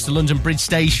King's Cross to London Bridge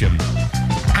Station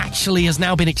actually has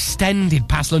now been extended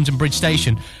past London Bridge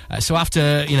Station. So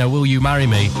after, will you marry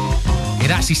me, it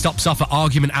actually stops off at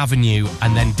Argument Avenue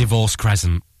and then Divorce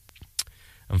Crescent.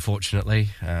 Unfortunately,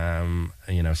 so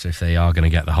if they are going to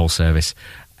get the whole service,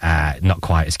 not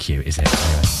quite as cute, is it?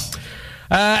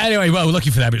 Anyway, well, we're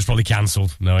looking for them, but it's probably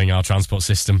cancelled, knowing our transport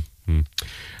system.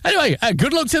 Anyway,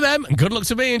 good luck to them, and good luck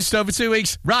to me in just over 2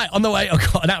 weeks. Right, on the way,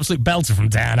 I've got an absolute belter from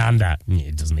Down Under.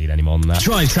 It doesn't need any more than that.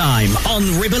 Drive Time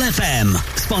on Ribble FM.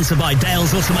 Sponsored by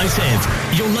Dales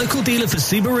Automotive, your local dealer for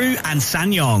Subaru and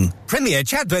SsangYong. Premier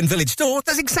Chatburn Village Store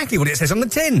does exactly what it says on the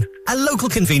tin. A local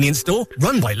convenience store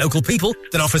run by local people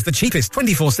that offers the cheapest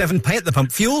 24/7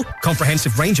 pay-at-the-pump fuel,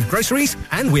 comprehensive range of groceries,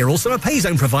 and we're also a pay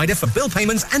zone provider for bill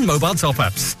payments and mobile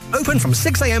top-ups. Open from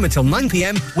 6 a.m. until 9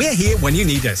 p.m, we're here when you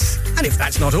need us. And if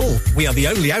that's not all, we are the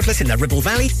only outlet in the Ribble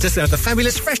Valley to serve the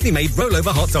fabulous freshly made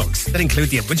rollover hot dogs that include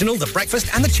the original, the breakfast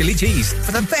and the chili cheese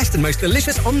for the best and most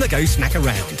delicious on-the-go snack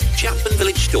around. Chapman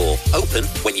Village Store, open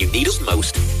when you need us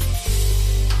most.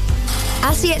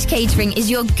 RCH Catering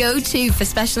is your go-to for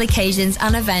special occasions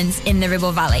and events in the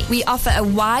Ribble Valley. We offer a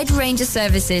wide range of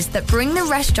services that bring the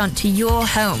restaurant to your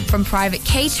home, from private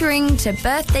catering to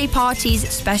birthday parties,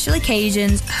 special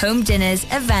occasions, home dinners,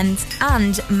 events,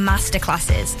 and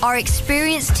masterclasses. Our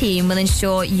experienced team will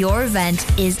ensure your event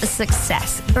is a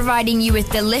success, providing you with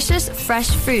delicious,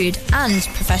 fresh food and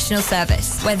professional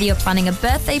service. Whether you're planning a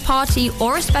birthday party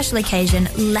or a special occasion,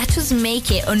 let us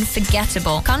make it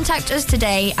unforgettable. Contact us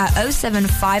today at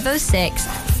 07506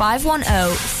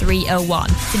 510 301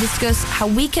 to discuss how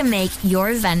we can make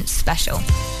your event special.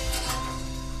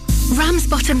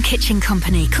 Ramsbottom Kitchen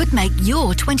Company could make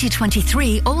your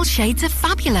 2023 all shades of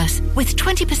fabulous with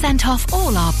 20% off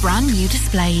all our brand new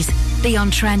displays. Be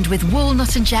on trend with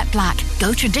walnut and jet black.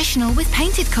 Go traditional with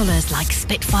painted colours like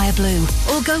Spitfire Blue.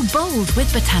 Or go bold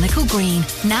with botanical green.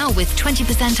 Now with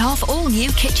 20% off all new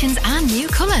kitchens and new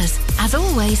colours. As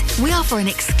always, we offer an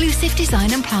exclusive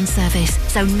design and plan service.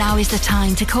 So now is the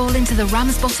time to call into the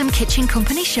Ramsbottom Kitchen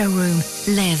Company showroom.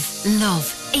 Live, love,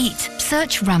 eat.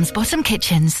 Search Ramsbottom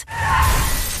Kitchens.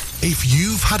 If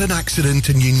you've had an accident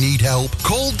and you need help,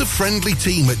 call the friendly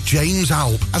team at James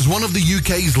Alp as one of the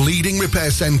UK's leading repair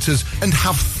centres and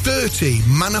have 30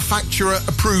 manufacturer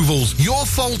approvals. Your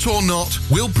fault or not,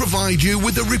 we'll provide you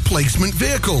with a replacement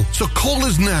vehicle. So call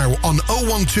us now on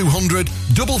 01200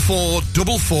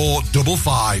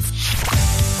 444455.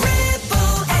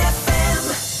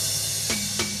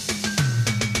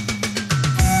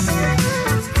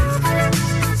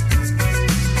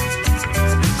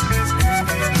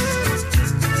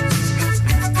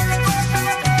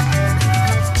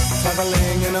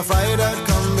 Fried-out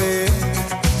combi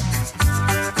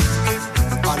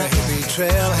on a hippie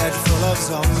trailhead full of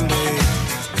zombies.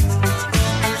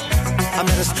 I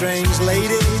met a strange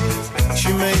lady,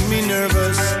 she made me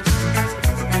nervous.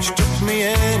 She took me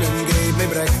in and gave me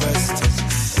breakfast.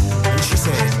 And she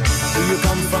said, do you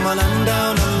come from a land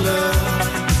down under,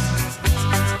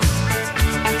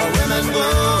 where women go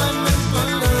and men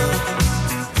wonder?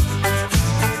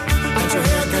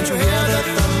 Can't you hear the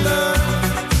thunder?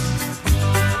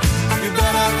 You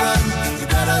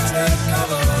better take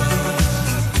cover.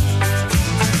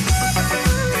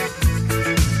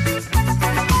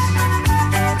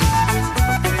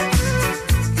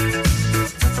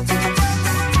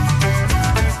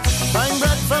 Buying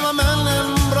bread from a man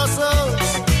in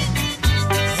Brussels.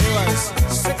 He was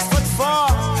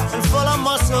 6'4" and full of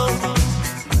muscle.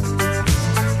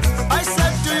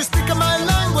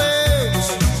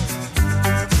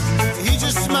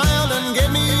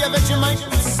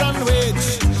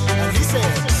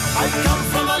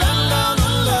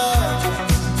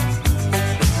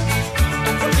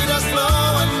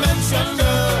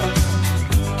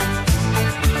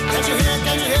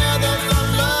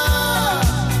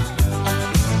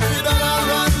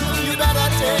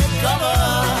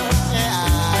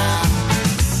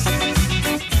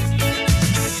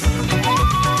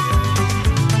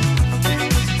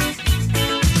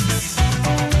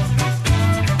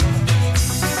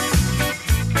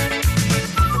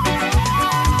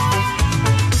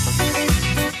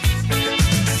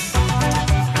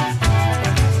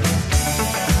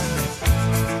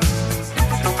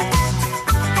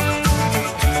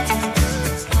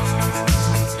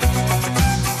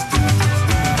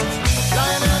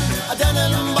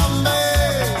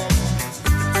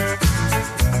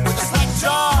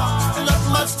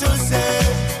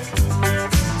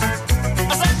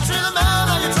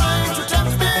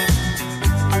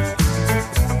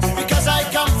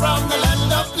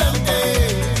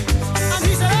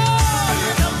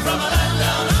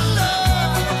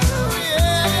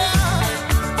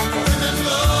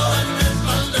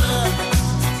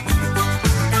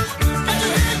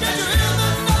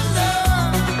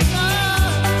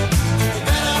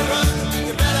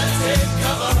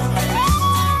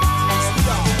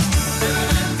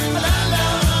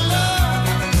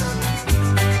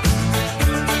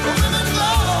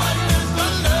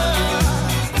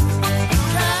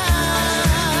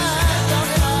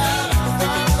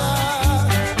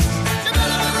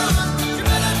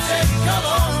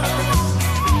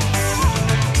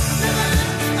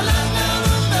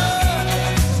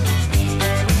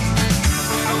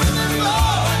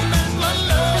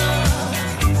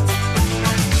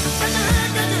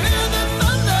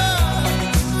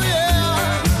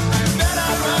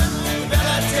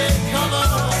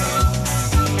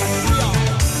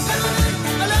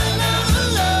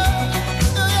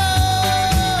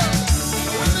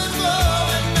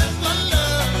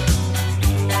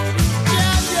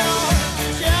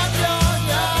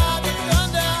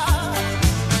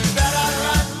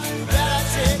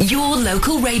 Your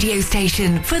local radio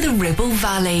station for the Ribble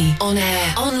Valley. On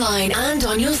air, online and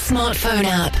on your smartphone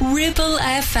app. Ribble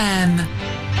FM.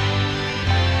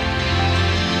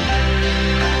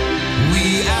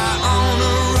 We are on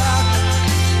a rock,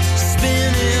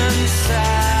 spinning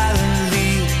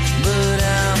silently, but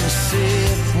I'm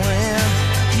safe when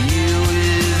you're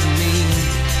with me.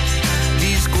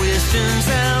 These questions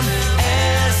I'm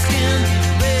asking,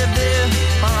 baby,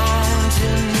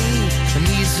 haunting me. I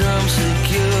need some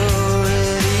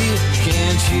security,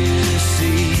 can't you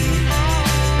see?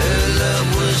 Her love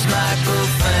was like a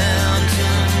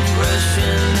fountain,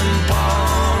 rushing and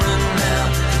pouring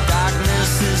out.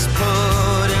 Darkness is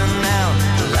putting out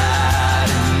the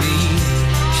light in me.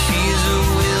 She's a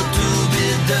will to be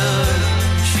done.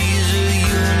 She's a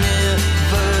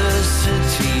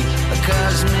university, a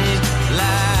cosmic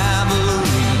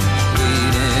library.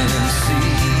 Wait and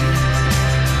see.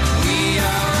 We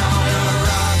are on a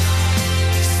rock,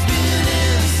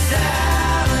 spinning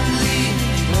silently.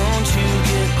 Won't you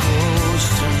get close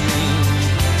to me?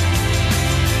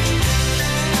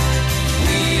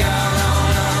 We are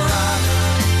on a rock,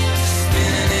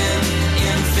 spinning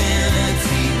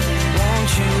infinity.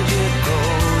 Won't you get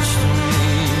close to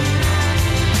me?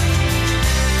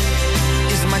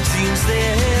 Is my dreams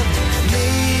that have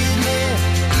made me?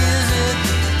 Is it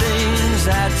the things I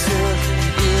took?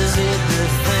 Is it the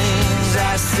things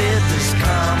I said? This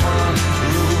common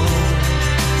rule.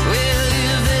 Well,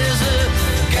 if there's a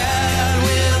God,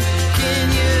 well, can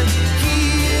you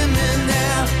hear me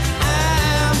now?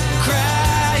 I'm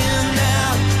crying now,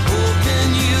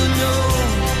 hoping you know.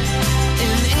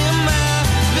 And in my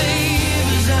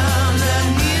baby's arms, I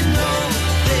need no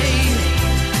faith.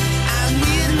 I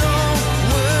need no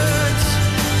words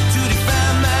to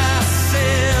define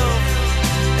myself.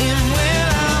 And when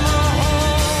I'm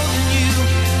holding you,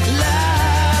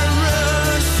 light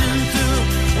rushing through,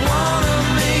 wanna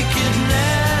make it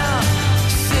now,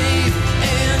 safe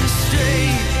and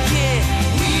straight. Yeah,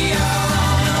 we are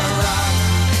on a rock,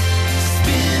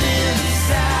 spinning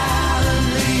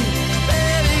silently.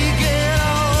 Baby, get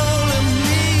hold of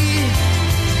me.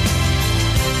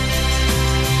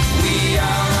 We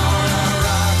are on a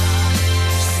rock,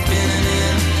 spinning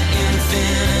in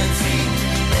infinity.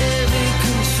 Baby,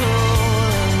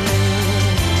 control me.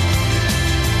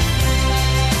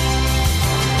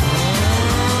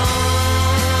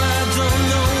 I don't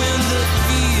know when the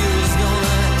feel's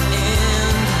gonna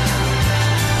end.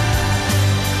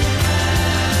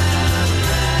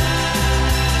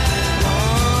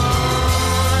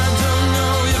 I don't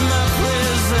know if my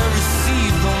prayers have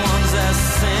received the ones I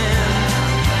send.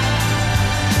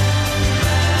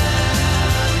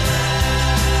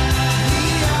 We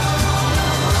are on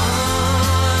a rock,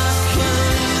 can't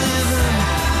live in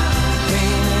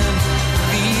pain and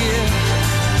fear.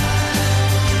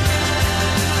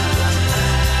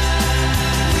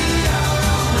 We are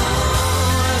on a rock,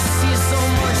 I see so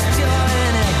much joy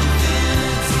in it.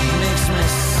 It makes me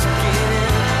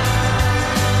scared.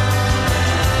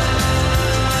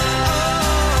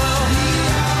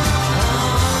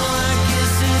 I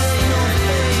guess it ain't no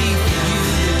faith in you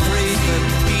to pray for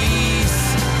peace.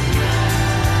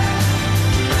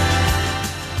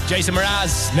 Jason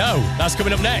Mraz. No, that's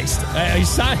coming up next.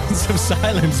 Signs of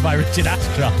Silence by Richard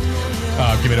Ashcroft.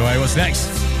 Oh, give it away. What's next?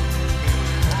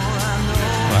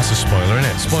 Well, that's a spoiler,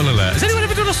 isn't it? Spoiler alert. Has anyone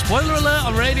ever done a spoiler alert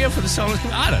on radio for the song that's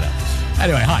coming? I don't know.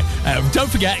 Anyway, hi. Don't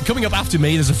forget, coming up after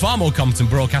me, there's a far more competent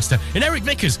broadcaster in Eric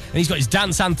Vickers, and he's got his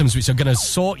dance anthems, which are going to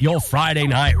sort your Friday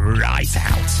night right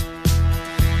out.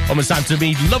 Almost time to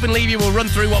be Love and Leave You. We'll run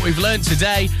through what we've learned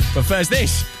today. But first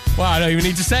this. Well, I don't even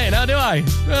need to say it now, do I?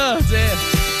 Oh, dear.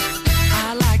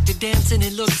 I like to dance and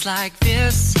it looks like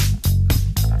this.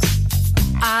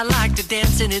 I like to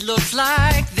dance and it looks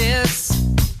like this.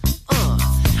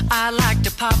 I like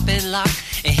to pop and lock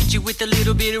and hit you with a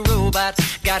little bit of robot.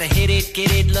 Gotta hit it, get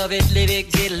it, love it, live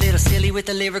it, get a little silly with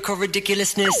the lyrical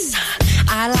ridiculousness.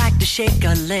 I like to shake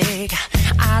a leg.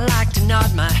 I like to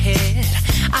nod my head.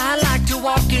 I like to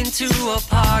walk into a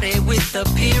party with a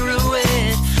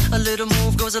pirouette. A little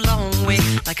move goes a long way,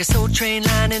 like a soul train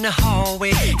line in the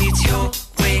hallway. It's your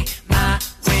way, my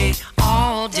way,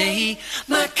 all day.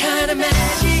 My kind of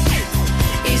magic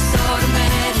is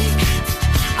automatic.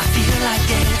 I feel like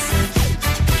dancing.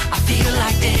 I feel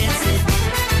like dancing.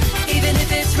 Even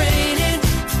if it's raining,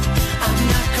 I'm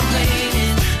not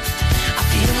complaining. I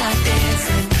feel like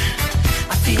dancing.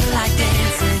 I feel like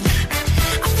dancing.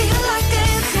 I feel like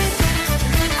dancing.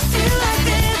 I feel like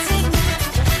dancing.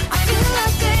 I feel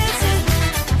like dancing.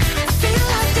 I feel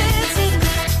like dancing.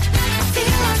 I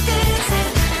feel like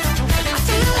dancing. I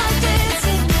feel like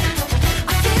dancing.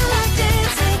 I feel like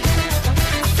dancing.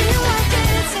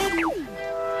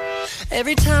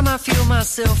 Every time I feel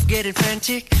myself getting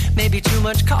frantic, maybe too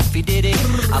much coffee did it.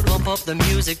 I bump up the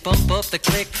music, bump up the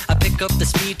click. I pick up the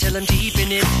speed till I'm deep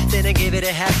in it. Then I give it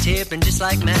a half tip, and just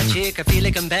like magic, I feel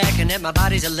like I'm back and that my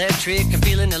body's electric. I'm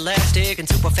feeling elastic and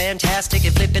super fantastic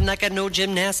and flipping like I know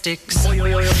gymnastics.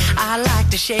 I like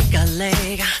to shake a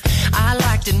leg. I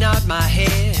like to nod my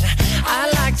head. I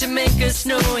like to make a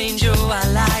snow angel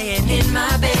while lying in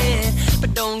my bed.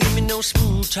 But don't give me no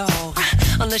smooth talk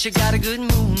unless you got a good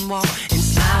moonwalk. And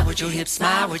smile with your hips,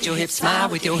 smile with your hips, smile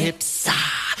with your hips.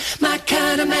 Ah, my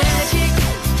kind of magic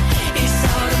is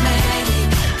automatic.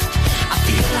 I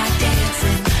feel like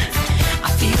dancing.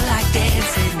 I feel like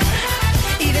dancing.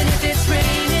 Even if it's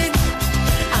raining,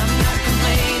 I'm not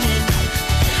complaining.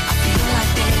 I feel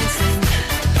like dancing.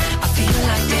 I feel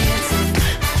like dancing.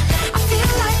 I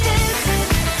feel like dancing.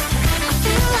 I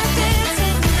feel like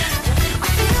dancing. I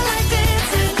feel like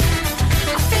dancing.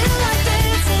 I feel like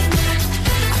dancing.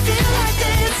 I feel like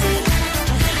dancing.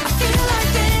 I feel like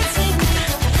dancing.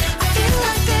 I feel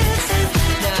like dancing.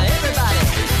 Now everybody,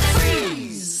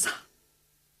 freeze.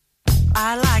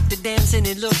 I like to dance and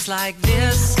it looks like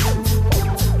this.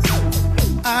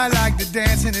 I like to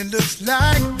dance and it looks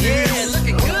like this. Yeah,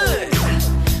 looking good.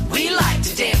 We like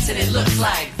to dance and it looks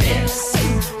like this.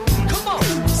 Come on.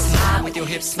 Smile with your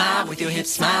hips, smile with your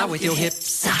hips, smile with your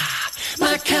hips. Ah,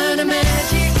 my kind of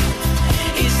magic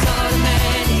is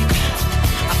automatic.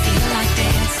 I feel like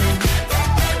dancing.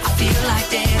 I feel like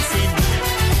dancing.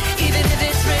 Even if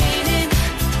it's raining,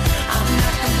 I'm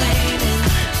not complaining.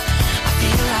 I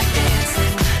feel like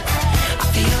dancing. I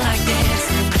feel like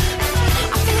dancing.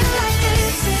 I feel like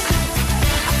dancing.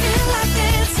 I feel like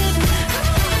dancing. I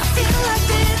feel like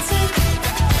dancing.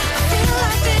 I feel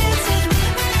like dancing.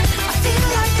 I feel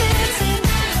like dancing.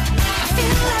 I feel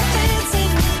like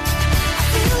dancing. I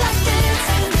feel like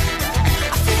dancing.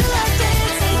 I feel like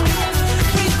dancing.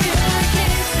 We feel like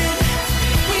dancing.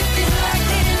 We feel like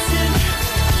dancing.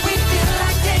 We feel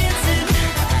like dancing.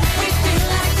 We feel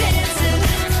like dancing.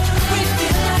 We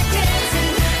feel like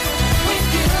dancing. We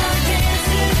feel like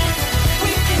dancing.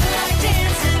 We feel like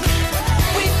dancing.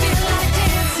 We feel like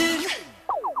dancing.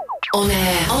 On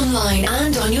air, online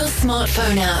and on your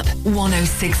smartphone app.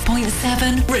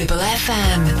 106.7 Ribble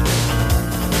FM.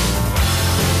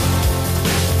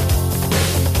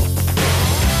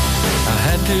 I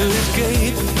had to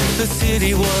escape, the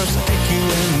city was sticky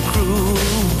and cruel.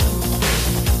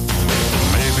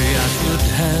 Maybe I should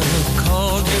have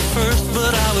called you first,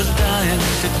 but I was dying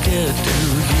to get to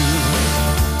you.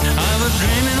 I was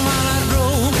dreaming while I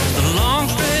drove the long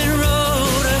straight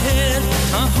road ahead.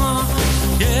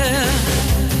 Yeah.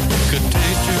 Could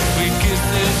taste your sweet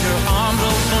kisses, your arms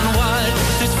open wide.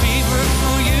 This fever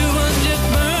for you was just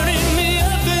burning me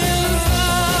up inside.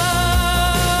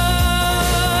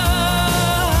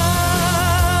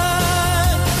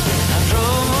 I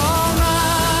drove all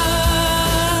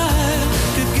night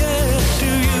to get to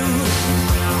you.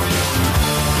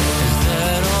 Is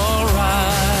that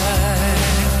alright?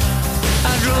 I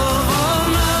drove all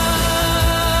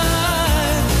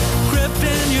night, crept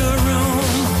in your room,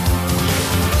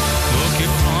 woke you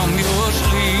from your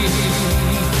sleep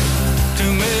to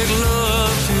make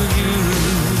love to you.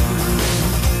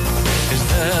 Is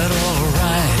that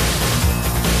alright?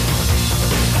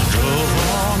 I drove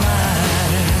all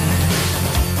night.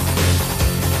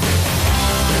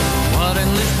 What in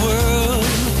this world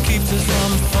keeps us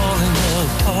from falling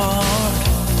apart?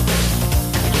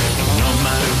 No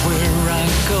matter where I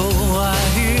go, I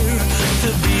hear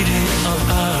the beating of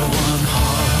our one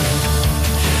heart.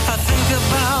 I think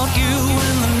about you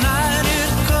when the night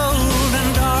is cold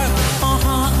and dark.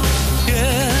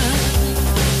 Yeah.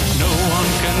 No one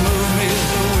can move me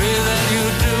the way that you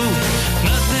do.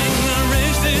 Nothing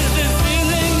erases this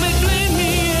feeling between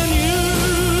me and you.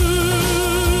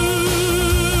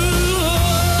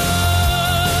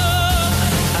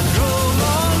 I drove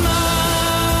all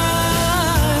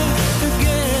night to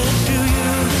get to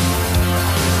you.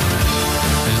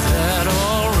 Is that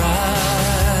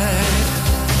alright?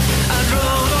 I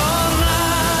drove all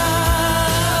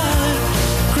night,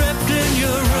 crept in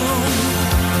your room,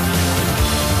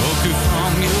 woke you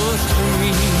from your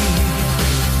sleep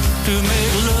to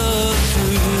make love to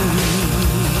you.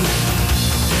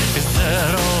 Is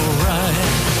that alright?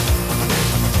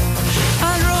 I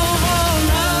drove all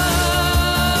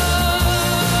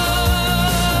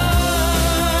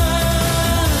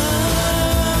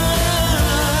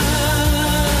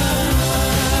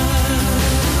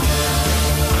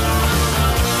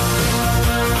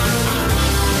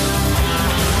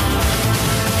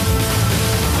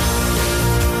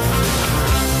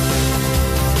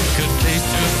Could taste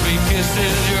your sweet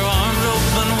kisses, your arms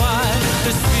open wide.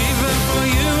 This fever for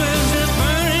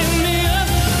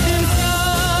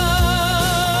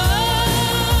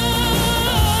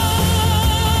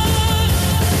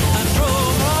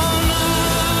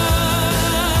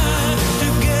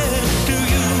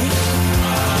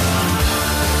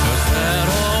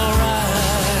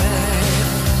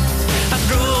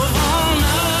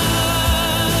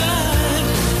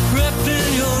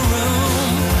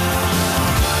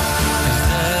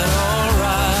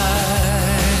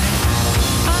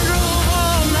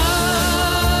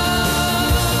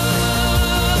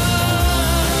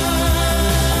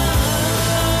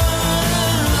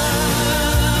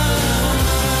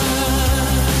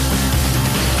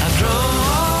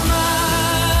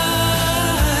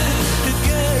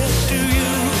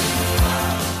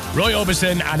Roy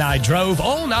Orbison, and I drove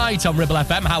all night on Ribble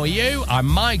FM. How are you? I'm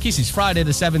Mike. This is Friday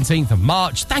the 17th of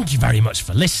March. Thank you very much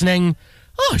for listening.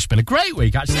 Oh, it's been a great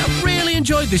week, actually. I've really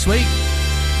enjoyed this week.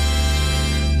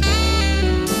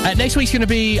 Next week's going to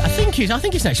be, I think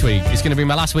it's next week. It's going to be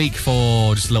my last week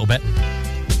for just a little bit.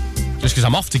 Just because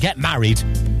I'm off to get married.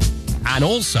 And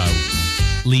also,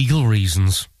 legal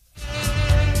reasons.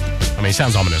 I mean, it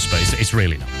sounds ominous, but it's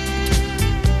really not.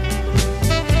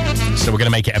 So we're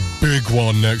going to make it a big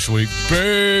one next week.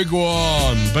 Big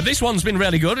one. But this one's been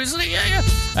really good, isn't it? Yeah.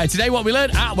 Today, what we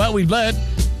learned? We've learned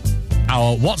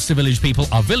our What's the Village people,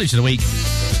 our Village of the Week.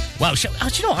 Well, do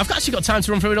you know what? I've actually got time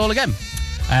to run through it all again.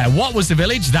 What was the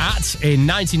village that, in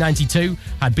 1992,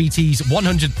 had BT's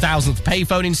 100,000th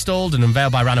payphone installed and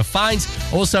unveiled by round of fines?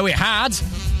 Also, it had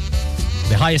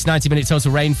the highest 90-minute total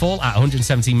rainfall at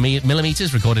 117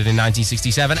 millimetres recorded in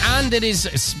 1967, and it is,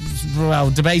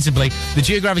 well, debatably, the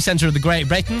geographic centre of Great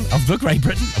Britain. It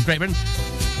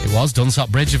was Dunsop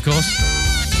Bridge, of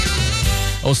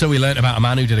course. Also, we learnt about a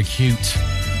man who did a cute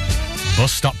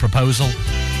bus stop proposal.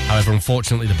 However,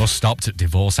 unfortunately, the bus stopped at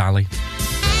Divorce Alley.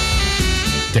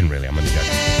 Didn't really, I'm going to joke.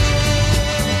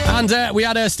 And we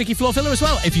had a sticky floor filler as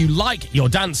well. If you like your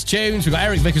dance tunes, we've got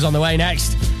Eric Vickers on the way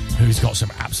next, who's got some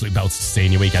absolute belters to see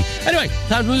in your weekend. Anyway,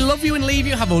 time to love you and leave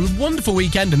you. Have a wonderful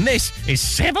weekend. And this is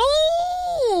Sybil,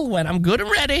 when I'm good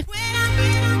and ready.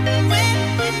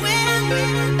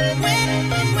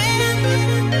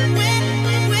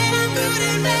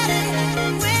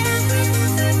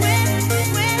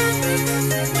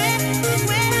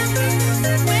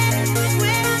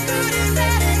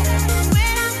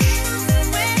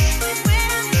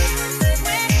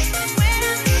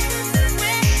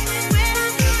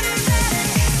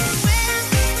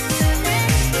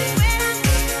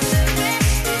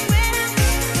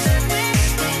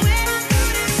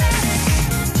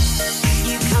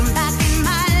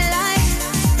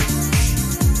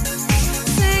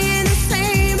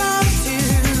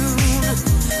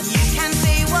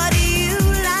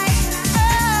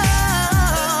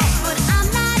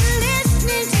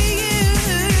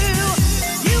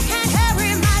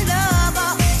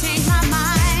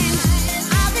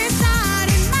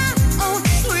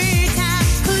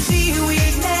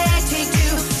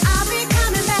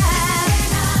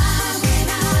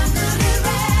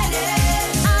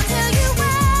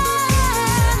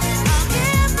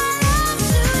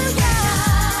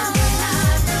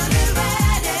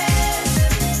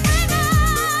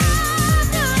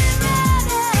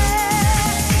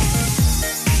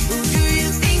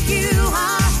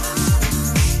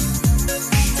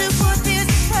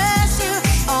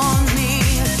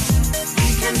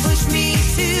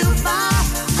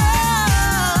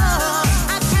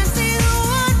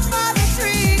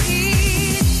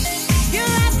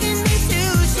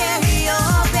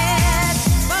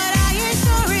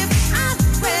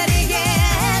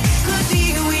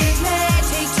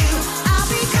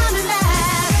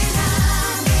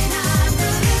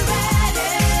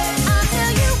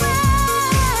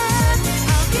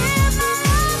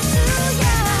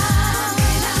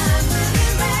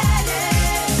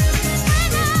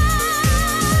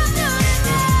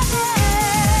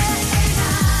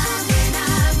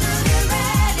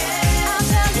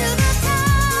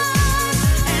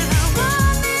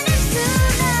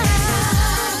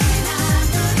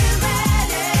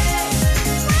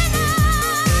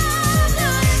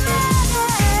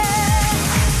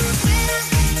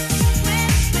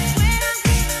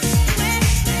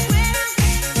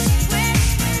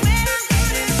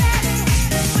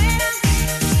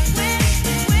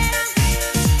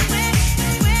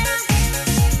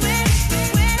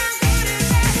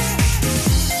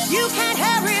 You can't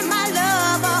hurry